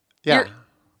 Yeah. You're-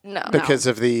 No. Because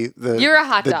of the You're a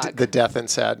hot dog. the death and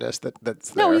sadness that's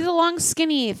there. No, he's a long,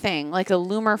 skinny thing, like a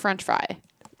Loomer French fry.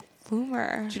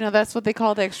 Loomer. Do you know that's what they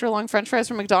call the extra long French fries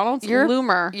from McDonald's? You're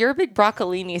Loomer. You're a big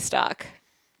broccolini stock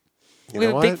You with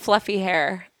know big what? fluffy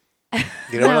hair.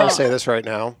 You know what? I'll say this right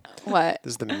now. What?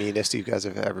 This is the meanest you guys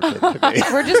have ever been to me.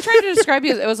 We're just trying to describe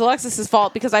you. It was Alexis's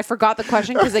fault because I forgot the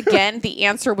question because again the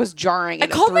answer was jarring. I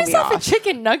And called it threw me myself a off.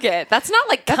 chicken nugget. That's not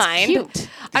like That's kind. cute.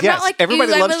 I'm Yes, not like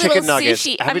everybody you, loves I'm a little chicken nuggets.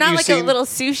 Sushi. I'm Haven't not you like seen- a little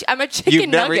sushi. I'm a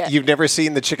chicken nugget. You've never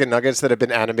seen the chicken nuggets that have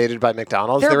been animated by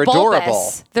McDonald's? They're adorable.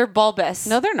 bulbous. They're bulbous.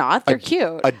 No, they're not. They're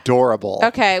cute. Adorable.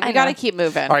 Okay, I we got to know. keep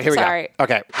moving. All right, here Sorry. we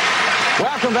go. Okay.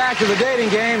 Welcome back to the dating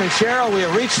game. And Cheryl, we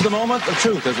have reached the moment of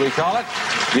truth, as we call it.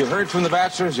 You've heard from the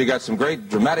bachelors. You got some great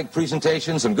dramatic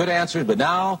presentations, some good answers. But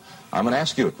now I'm going to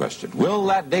ask you a question. Will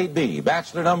that date be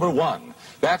bachelor number 1,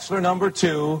 bachelor number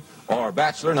 2 or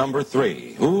bachelor number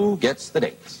 3? Who gets the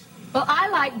dates? Well, I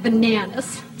like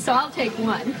bananas, so I'll take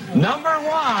one. Number 1,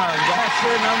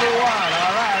 bachelor number 1.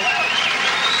 All right.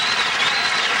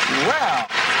 Well,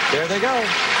 there they go.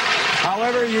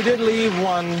 However, you did leave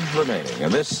one remaining,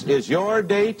 and this is your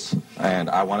date,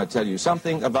 and I want to tell you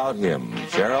something about him,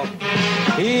 Cheryl.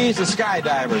 He's a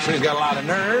skydiver, so he's got a lot of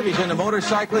nerve. He's into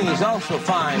motorcycling. He's also a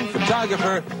fine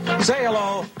photographer. Say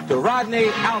hello to Rodney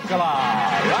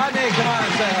Alcala. Rodney, come on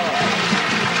and say hello.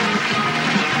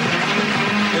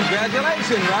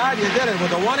 Congratulations, Rod. You did it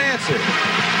with a one answer.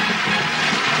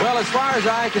 Well, as far as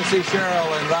I can see,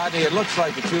 Cheryl and Rodney, it looks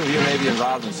like the two of you may be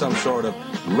involved in some sort of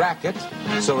racket.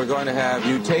 So we're going to have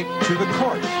you take to the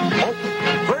court. Oh,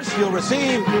 first, you'll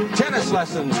receive tennis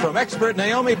lessons from expert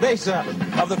Naomi Besa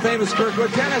of the famous Kirkwood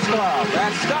Tennis Club.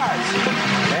 That starts.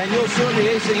 And you'll soon be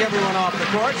acing everyone off the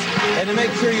courts. And to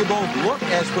make sure you both look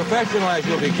as professional as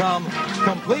you'll become,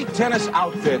 complete tennis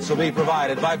outfits will be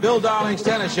provided by Bill Darling's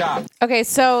Tennis Shop. Okay,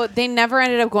 so they never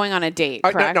ended up going on a date,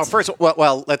 correct? No, first,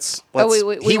 let's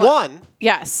we he won.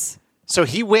 Yes. So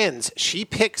he wins. She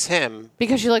picks him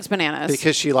because she likes bananas.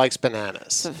 Because she likes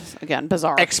bananas. Again,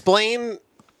 bizarre. Explain.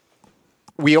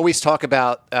 We always talk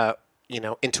about,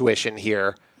 intuition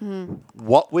here. Mm-hmm.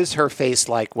 What was her face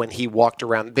like when he walked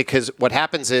around? Because what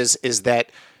happens is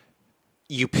that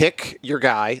you pick your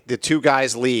guy, the two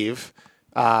guys leave,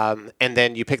 and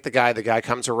then you pick the guy. The guy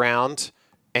comes around,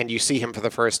 and you see him for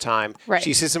the first time. Right.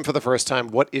 She sees him for the first time.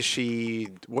 What is she?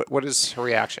 What is her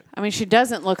reaction? I mean, she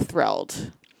doesn't look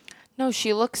thrilled. No,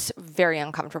 she looks very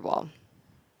uncomfortable.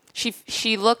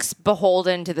 She looks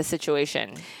beholden to the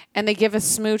situation. And they give a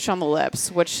smooch on the lips,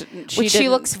 which she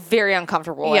looks very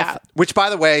uncomfortable with. Which, by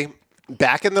the way,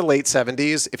 back in the late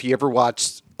 70s, if you ever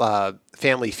watched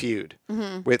Family Feud,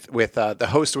 with the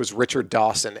host was Richard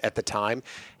Dawson at the time,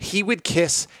 he would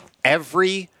kiss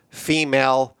every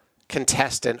female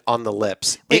contestant on the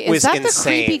lips. Wait, it was is that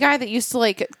insane. the creepy guy that used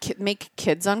to make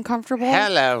kids uncomfortable?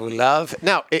 Hello, love.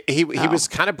 No, he was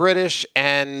kind of British,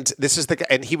 and this is the guy,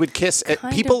 and he would kiss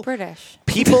people. British.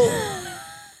 People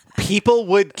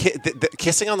would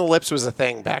kissing on the lips was a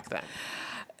thing back then.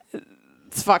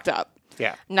 It's fucked up.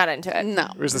 Yeah, not into it. No,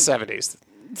 it was the 70s.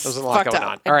 There was a lot going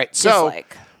on. up. All right, so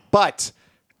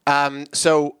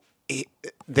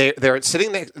they're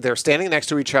standing next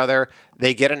to each other.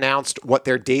 They get announced what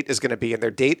their date is going to be, and their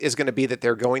date is going to be that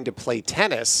they're going to play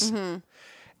tennis, and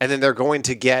then they're going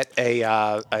to get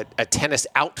a tennis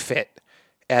outfit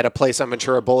at a place on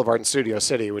Ventura Boulevard in Studio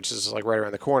City, which is like right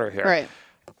around the corner here. Right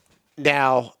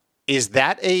now, is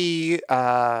that a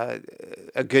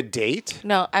good date?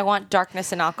 No, I want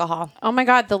darkness and alcohol. Oh my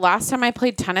God. The last time I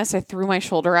played tennis, I threw my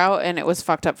shoulder out and it was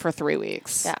fucked up for 3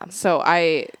 weeks. Yeah. So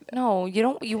No, you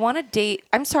don't. You want to date.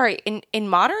 I'm sorry. In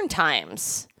modern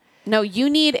times. No, you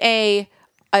need a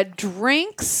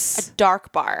drinks. A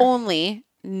dark bar. Only.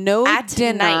 No at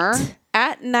dinner. Night.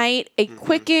 At night, a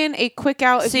quick in, a quick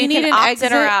out. If So you you need can an opt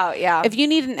exit in or out, yeah. If you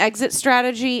need an exit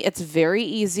strategy, it's very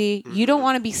easy. You don't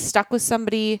want to be stuck with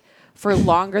somebody for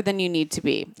longer than you need to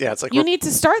be. Yeah, it's like you need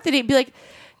to start the date. Be like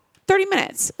 30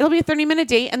 minutes. It'll be a 30-minute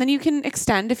date, and then you can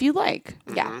extend if you like.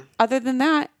 Yeah. Other than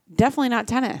that, definitely not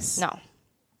tennis. No.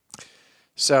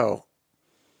 So,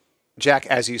 Jack,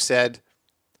 as you said,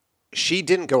 she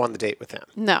didn't go on the date with him.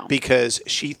 No. Because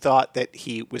she thought that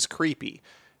he was creepy.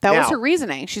 That was her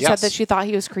reasoning. She said that she thought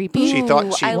he was creepy. She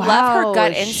thought she. I love her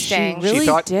gut instinct. She really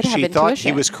did have she intuition. thought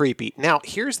he was creepy. Now,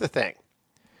 here's the thing: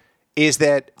 is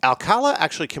that Alcala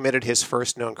actually committed his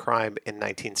first known crime in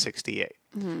 1968.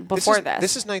 Before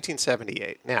this is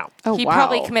 1978. Now, he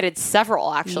probably committed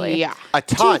several. Actually, Yeah. a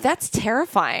ton. Dude, that's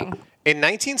terrifying. In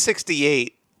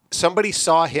 1968, somebody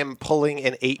saw him pulling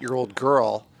an 8-year-old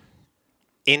girl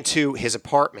into his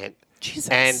apartment, Jesus.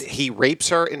 and he rapes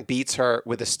her and beats her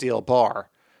with a steel bar.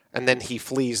 And then he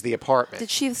flees the apartment. Did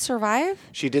she survive?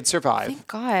 She did survive. Thank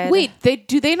God. Wait,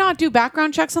 do they not do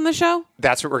background checks on the show?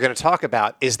 That's what we're going to talk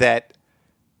about, is that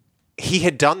he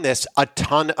had done this a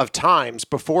ton of times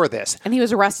before this. And he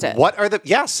was arrested. What are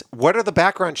the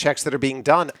background checks that are being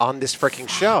done on this freaking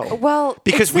show? Well,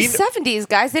 because it's the 70s,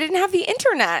 guys. They didn't have the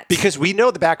internet. Because we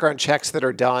know the background checks that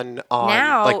are done on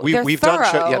Now, like we've done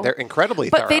thorough. they're incredibly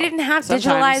thorough. But they didn't have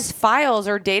digitalized files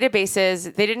or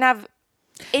databases. They didn't have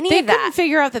any They of that. couldn't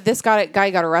figure out that this guy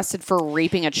got arrested for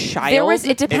raping a child.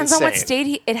 It depends on what Insane.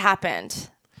 state it happened.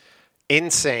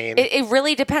 Insane. It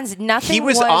really depends. Nothing. He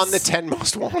was on the 10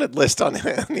 most wanted list on the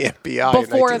FBI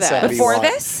Before in this. 1971. Before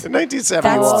this? In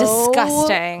 1971. That's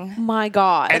disgusting. Oh my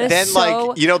God. And is then,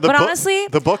 so- the but honestly-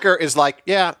 the booker is like,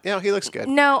 yeah, he looks good.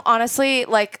 No, honestly,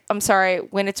 I'm sorry.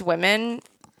 When it's women,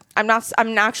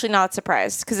 I'm actually not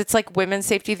surprised because it's like women's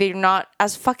safety. They're not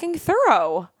as fucking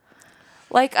thorough.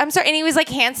 Like, I'm sorry. And he was like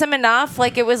handsome enough.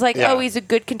 Like, it was like, oh, he's a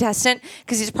good contestant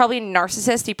because he's probably a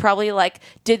narcissist. He probably like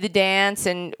did the dance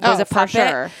and was a puppet.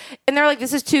 Sure. And they're like,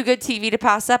 this is too good TV to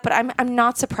pass up. But I'm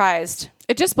not surprised.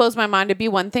 It just blows my mind. It'd be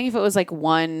one thing if it was like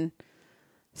one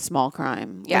small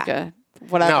crime. Yeah. Like a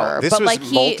whatever. No, this but was like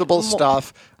multiple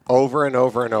stuff over and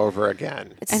over and over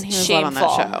again. It's And he was shameful. on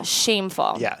that show.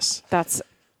 Shameful. Yes. That's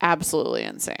absolutely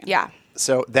insane. Yeah.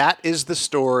 So that is the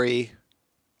story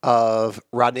of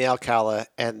Rodney Alcala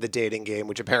and the dating game,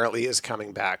 which apparently is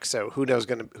coming back. So who knows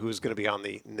who's going to be on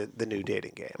the new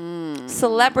dating game?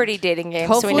 Celebrity dating game.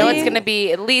 So we know it's going to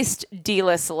be at least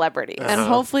D-list celebrities. And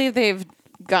hopefully they've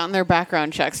gotten their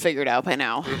background checks figured out by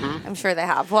now. I'm sure they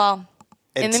have. Well,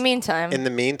 in the meantime,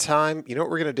 you know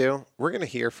what we're going to do? We're going to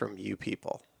hear from you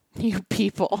people. You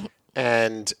people.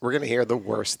 And we're going to hear the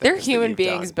worst things. they're that human you've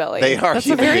beings, done. Billy. They are That's a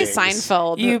human very beings.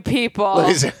 Seinfeld. You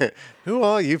people. Who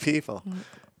are you people?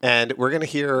 And we're going to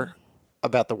hear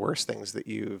about the worst things that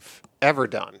you've ever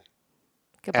done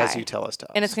Goodbye. as you tell us to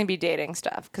us. And it's going to be dating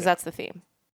stuff because that's the theme.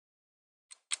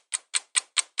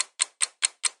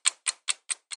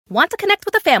 Want to connect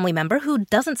with a family member who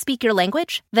doesn't speak your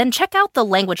language? Then check out the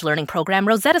language learning program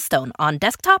Rosetta Stone on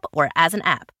desktop or as an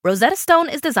app. Rosetta Stone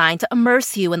is designed to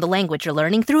immerse you in the language you're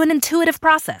learning through an intuitive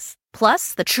process.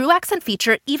 Plus, the True Accent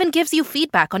feature even gives you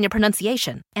feedback on your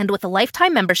pronunciation. And with a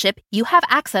lifetime membership, you have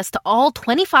access to all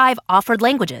 25 offered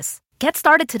languages. Get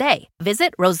started today.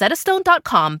 Visit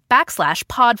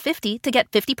rosettastone.com/pod50 to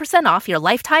get 50% off your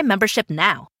lifetime membership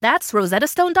now. That's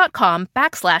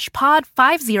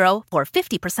rosettastone.com/pod50 for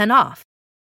 50% off.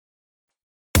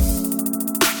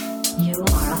 You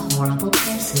are a horrible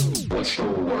person. What's the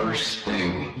worst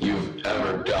thing you've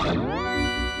ever done?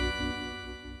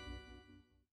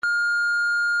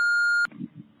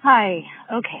 Hi.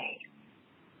 Okay.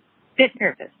 Bit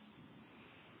nervous.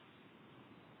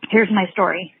 Here's my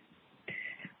story.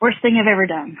 Worst thing I've ever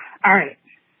done. All right.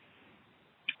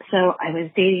 So I was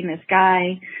dating this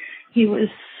guy. He was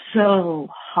so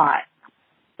hot,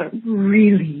 but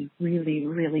really, really,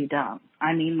 really dumb.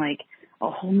 I mean, like a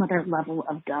whole nother level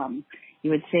of dumb. You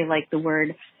would say like the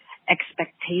word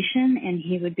expectation and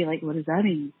he would be like, what does that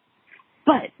mean?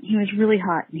 But he was really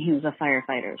hot and he was a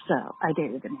firefighter. So I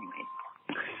dated him anyway.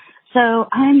 So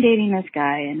I'm dating this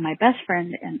guy and my best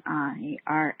friend and I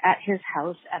are at his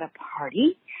house at a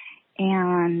party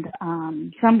and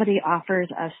somebody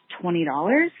offers us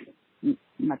 $20.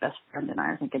 My best friend and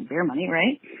I are thinking beer money,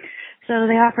 right? So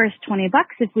they offer us $20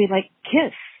 if we like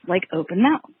kiss, like open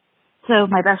mouth. So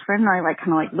my best friend and I like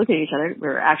kind of like look at each other. We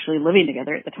were actually living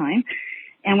together at the time.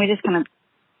 And we just kind of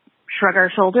shrug our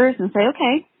shoulders and say,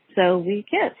 okay. So we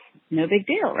kiss. No big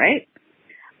deal, right?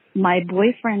 My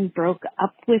boyfriend broke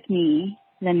up with me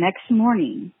the next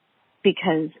morning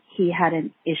because he had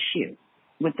an issue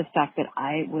with the fact that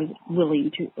I was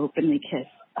willing to openly kiss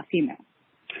a female.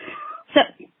 So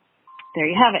there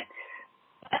you have it.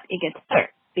 But it gets better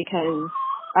because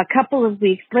a couple of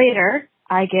weeks later,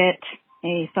 I get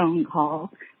a phone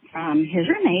call from his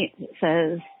roommate that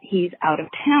says he's out of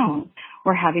town.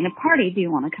 We're having a party. Do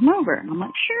you want to come over? And I'm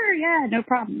like, sure, yeah, no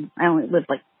problem. I only live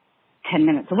like 10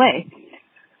 minutes away.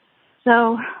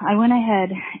 So I went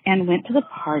ahead and went to the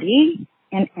party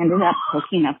and ended up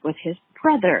hooking up with his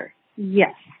brother.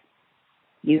 Yes,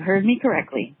 you heard me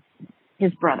correctly.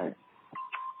 His brother.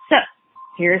 So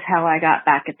here's how I got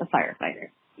back at the firefighter.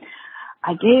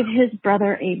 I gave his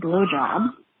brother a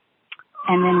blowjob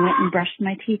and then went and brushed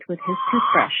my teeth with his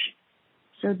toothbrush.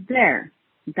 So there,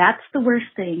 that's the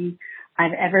worst thing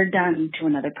I've ever done to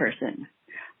another person.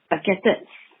 But get this.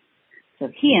 So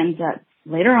he ends up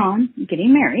later on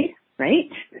getting married,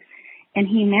 right? And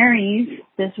he marries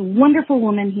this wonderful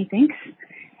woman, he thinks,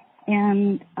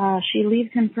 and she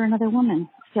leaves him for another woman.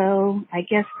 So I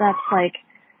guess that's like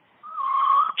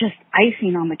just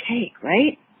icing on the cake,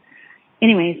 right?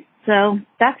 Anyways, so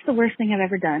that's the worst thing I've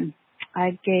ever done.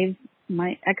 I gave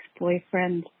my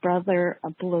ex-boyfriend's brother a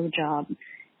blowjob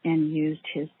and used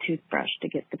his toothbrush to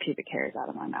get the pubic hairs out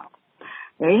of my mouth.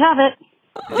 There you have it.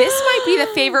 This might be the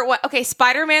favorite one. Okay,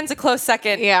 Spider-Man's a close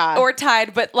second. Yeah. Or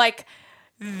tied, but like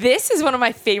this is one of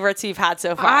my favorites we've had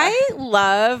so far. I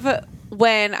love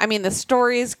when, I mean, the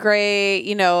story's great,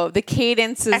 you know, the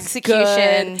cadence is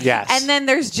Execution. good. Yes. And then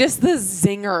there's just the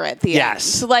zinger at the Yes. end.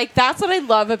 So, like, that's what I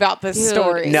love about this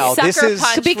story. No, Sucker this is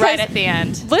punch because- right at the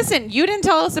end. Listen, you didn't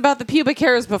tell us about the pubic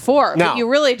hairs before, No. but you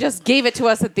really just gave it to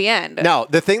us at the end. No,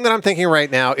 the thing that I'm thinking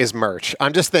right now is merch.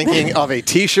 I'm just thinking of a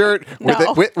T-shirt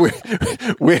No. with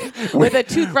With a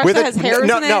toothbrush that has hairs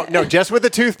in it? No, just with a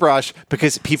toothbrush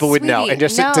because people would know. Sweetie, And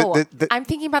just no, I'm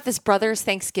thinking about this brother's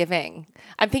Thanksgiving.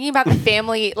 I'm thinking about the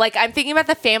family. Like, I'm thinking about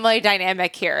the family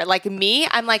dynamic here. Like me,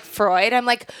 I'm like Freud. I'm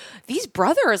like, these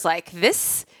brothers, like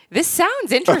this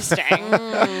sounds interesting.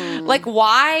 Like,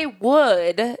 why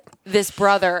would this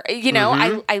brother, you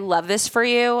know, I love this for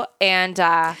you. And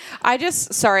I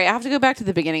have to go back to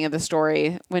the beginning of the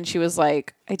story when she was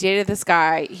like, I dated this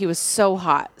guy. He was so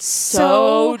hot.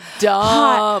 So dumb.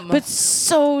 hot, but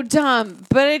so dumb.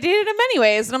 But I dated him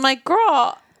anyways. And I'm like,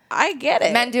 girl, I get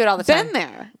it. Men do it all the time. Been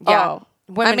there. Yeah. Oh,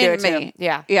 Women I mean, do it me. too.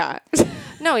 Yeah. Yeah.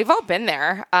 No, we've all been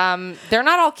there. They're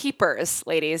not all keepers,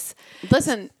 ladies.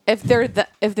 Listen, if they're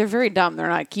very dumb, they're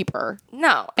not a keeper.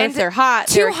 No. And if they're hot,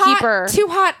 they're a keeper. Too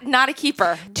hot, not a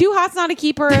keeper. Too hot's not a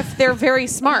keeper if they're very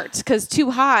smart, because too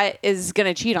hot is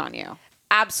gonna cheat on you.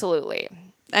 Absolutely.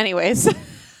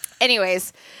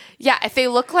 Anyways, yeah, if they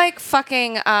look like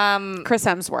fucking Chris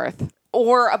Hemsworth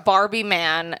or a Barbie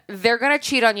man, they're gonna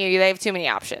cheat on you. They have too many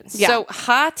options. Yeah. So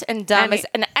hot and dumb is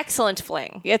an excellent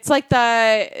fling. it's like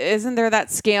isn't there that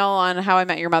scale on How I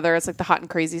Met Your Mother? It's like the hot and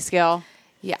crazy scale.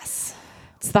 Yes.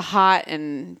 It's the hot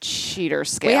and cheater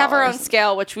scale. We have our own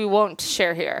scale, which we won't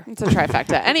share here. It's a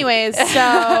trifecta. Anyways, so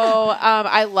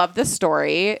I love this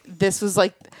story. This was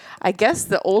like, I guess,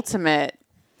 the ultimate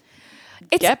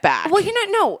get back. Well,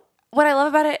 no. What I love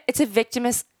about it, it's a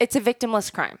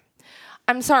victimless crime.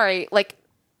 I'm sorry, like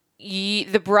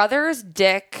the brother's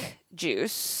dick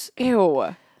juice,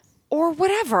 Ew. or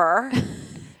whatever,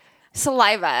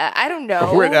 saliva. I don't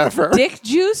know. whatever. Dick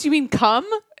juice? You mean cum?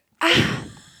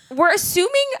 We're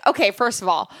assuming. Okay, first of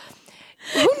all,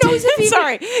 who knows if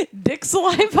Sorry, dick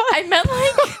saliva? I meant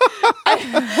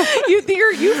like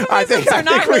your euphemisms are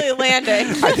not really landing.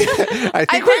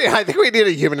 I think we need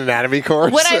a human anatomy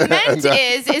course. what I meant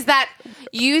And, is that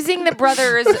using the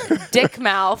brother's dick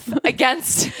mouth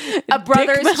against a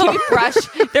brother's toothbrush.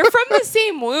 They're from the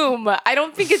same womb. I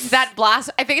don't think it's that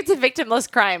I think it's a victimless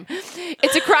crime.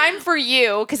 It's a crime for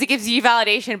you because it gives you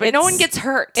validation, but no one gets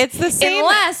hurt. It's the same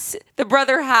unless the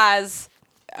brother has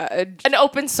an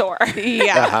open sore.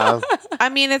 Yeah. I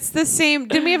mean, it's the same.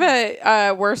 Didn't we have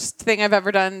a worst thing I've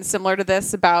ever done similar to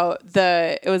this about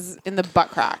it was in the butt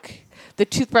crack. The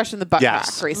toothbrush in the butt crack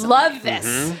recently. Love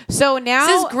this. So now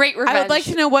This is great revenge. I would like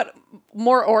to know what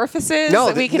more orifices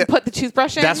that we can put the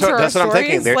toothbrush in. That's for what our I'm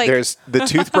thinking. stories. There's the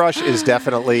toothbrush is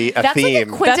definitely a That's theme.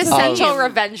 like a quintessential of-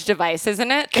 revenge device, isn't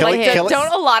it? Killing-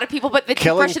 Don't a lot of people, but the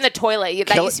killing- toothbrush in the toilet,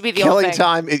 that used to be the old killing thing.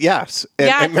 time. Yes. And,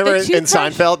 Yeah, and remember the in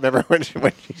toothbrush- Seinfeld? Remember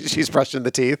when she's brushing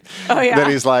the teeth? Oh, yeah. Then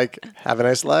he's like, "Have a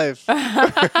nice life."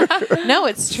 No,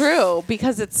 it's true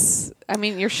because it's. I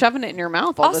mean, you're shoving it in your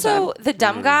mouth all the time. Also, the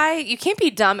dumb guy, you can't be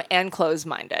dumb and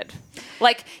closed-minded.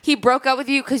 Like, he broke up with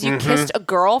you because you kissed a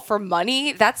girl for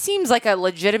money. That seems like a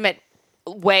legitimate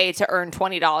way to earn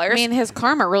 $20. I mean, his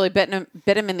karma really bit him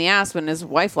in the ass when his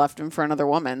wife left him for another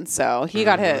woman. So he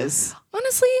got his.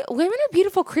 Honestly, women are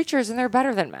beautiful creatures and they're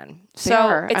better than men. They So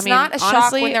are. it's I mean, not a shock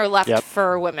honestly- when they're left Yep.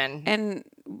 for women. And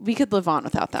we could live on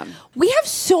without them. We have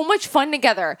so much fun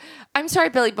together. I'm sorry,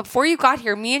 Billy. Before you got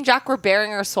here, me and Jack were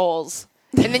bearing our souls.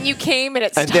 And then you came and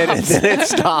it stopped. And then it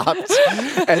stopped.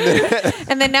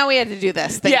 And then now we had to do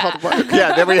this thing Yeah. called work.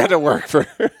 Yeah, then we had to work for.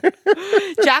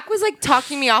 Jack was like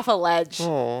talking me off a ledge.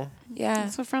 Oh. Yeah.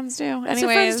 That's what friends do. That's Anyways,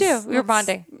 what friends do. We were that's-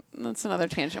 bonding. That's another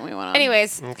tangent we went on.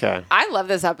 Anyways, Okay. I love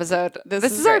this episode. This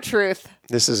is is our great. truth.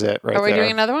 This is it right Are we there.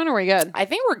 doing another one or are we good? I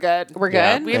think we're good. We're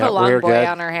Yeah. good? We have Yeah, a long we're boy good.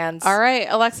 on our hands. All right,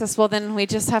 Alexis. Well, then we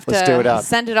just have Let's do it to up.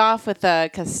 send it off with a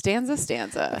Costanza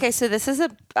stanza. Okay, so this is a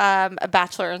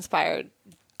Bachelor-inspired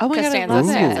Oh my God, I Costanza love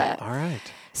stanza. it. All right.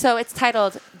 So it's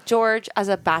titled George as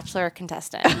a Bachelor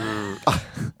Contestant.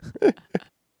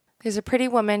 There's a pretty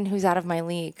woman who's out of my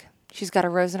league. She's got a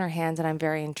rose in her hands and I'm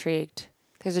very intrigued.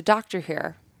 There's a doctor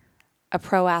here, a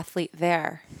pro athlete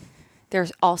there.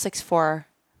 There's all 6'4"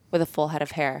 with a full head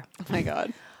of hair. Oh my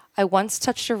God. I once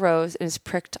touched a rose and is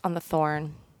pricked on the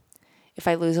thorn. If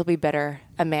I lose, I'll be bitter.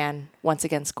 A man once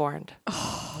again scorned.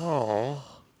 Oh,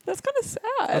 That's kind of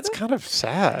sad. that's kind of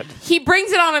sad. He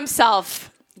brings it on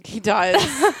himself. He does.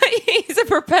 He's a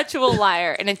perpetual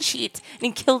liar and a cheat. And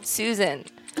he killed Susan.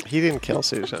 He didn't kill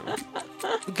Susan.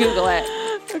 Google it.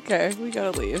 Okay, we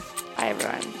gotta leave. Bye,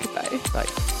 everyone. Goodbye.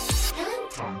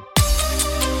 Bye.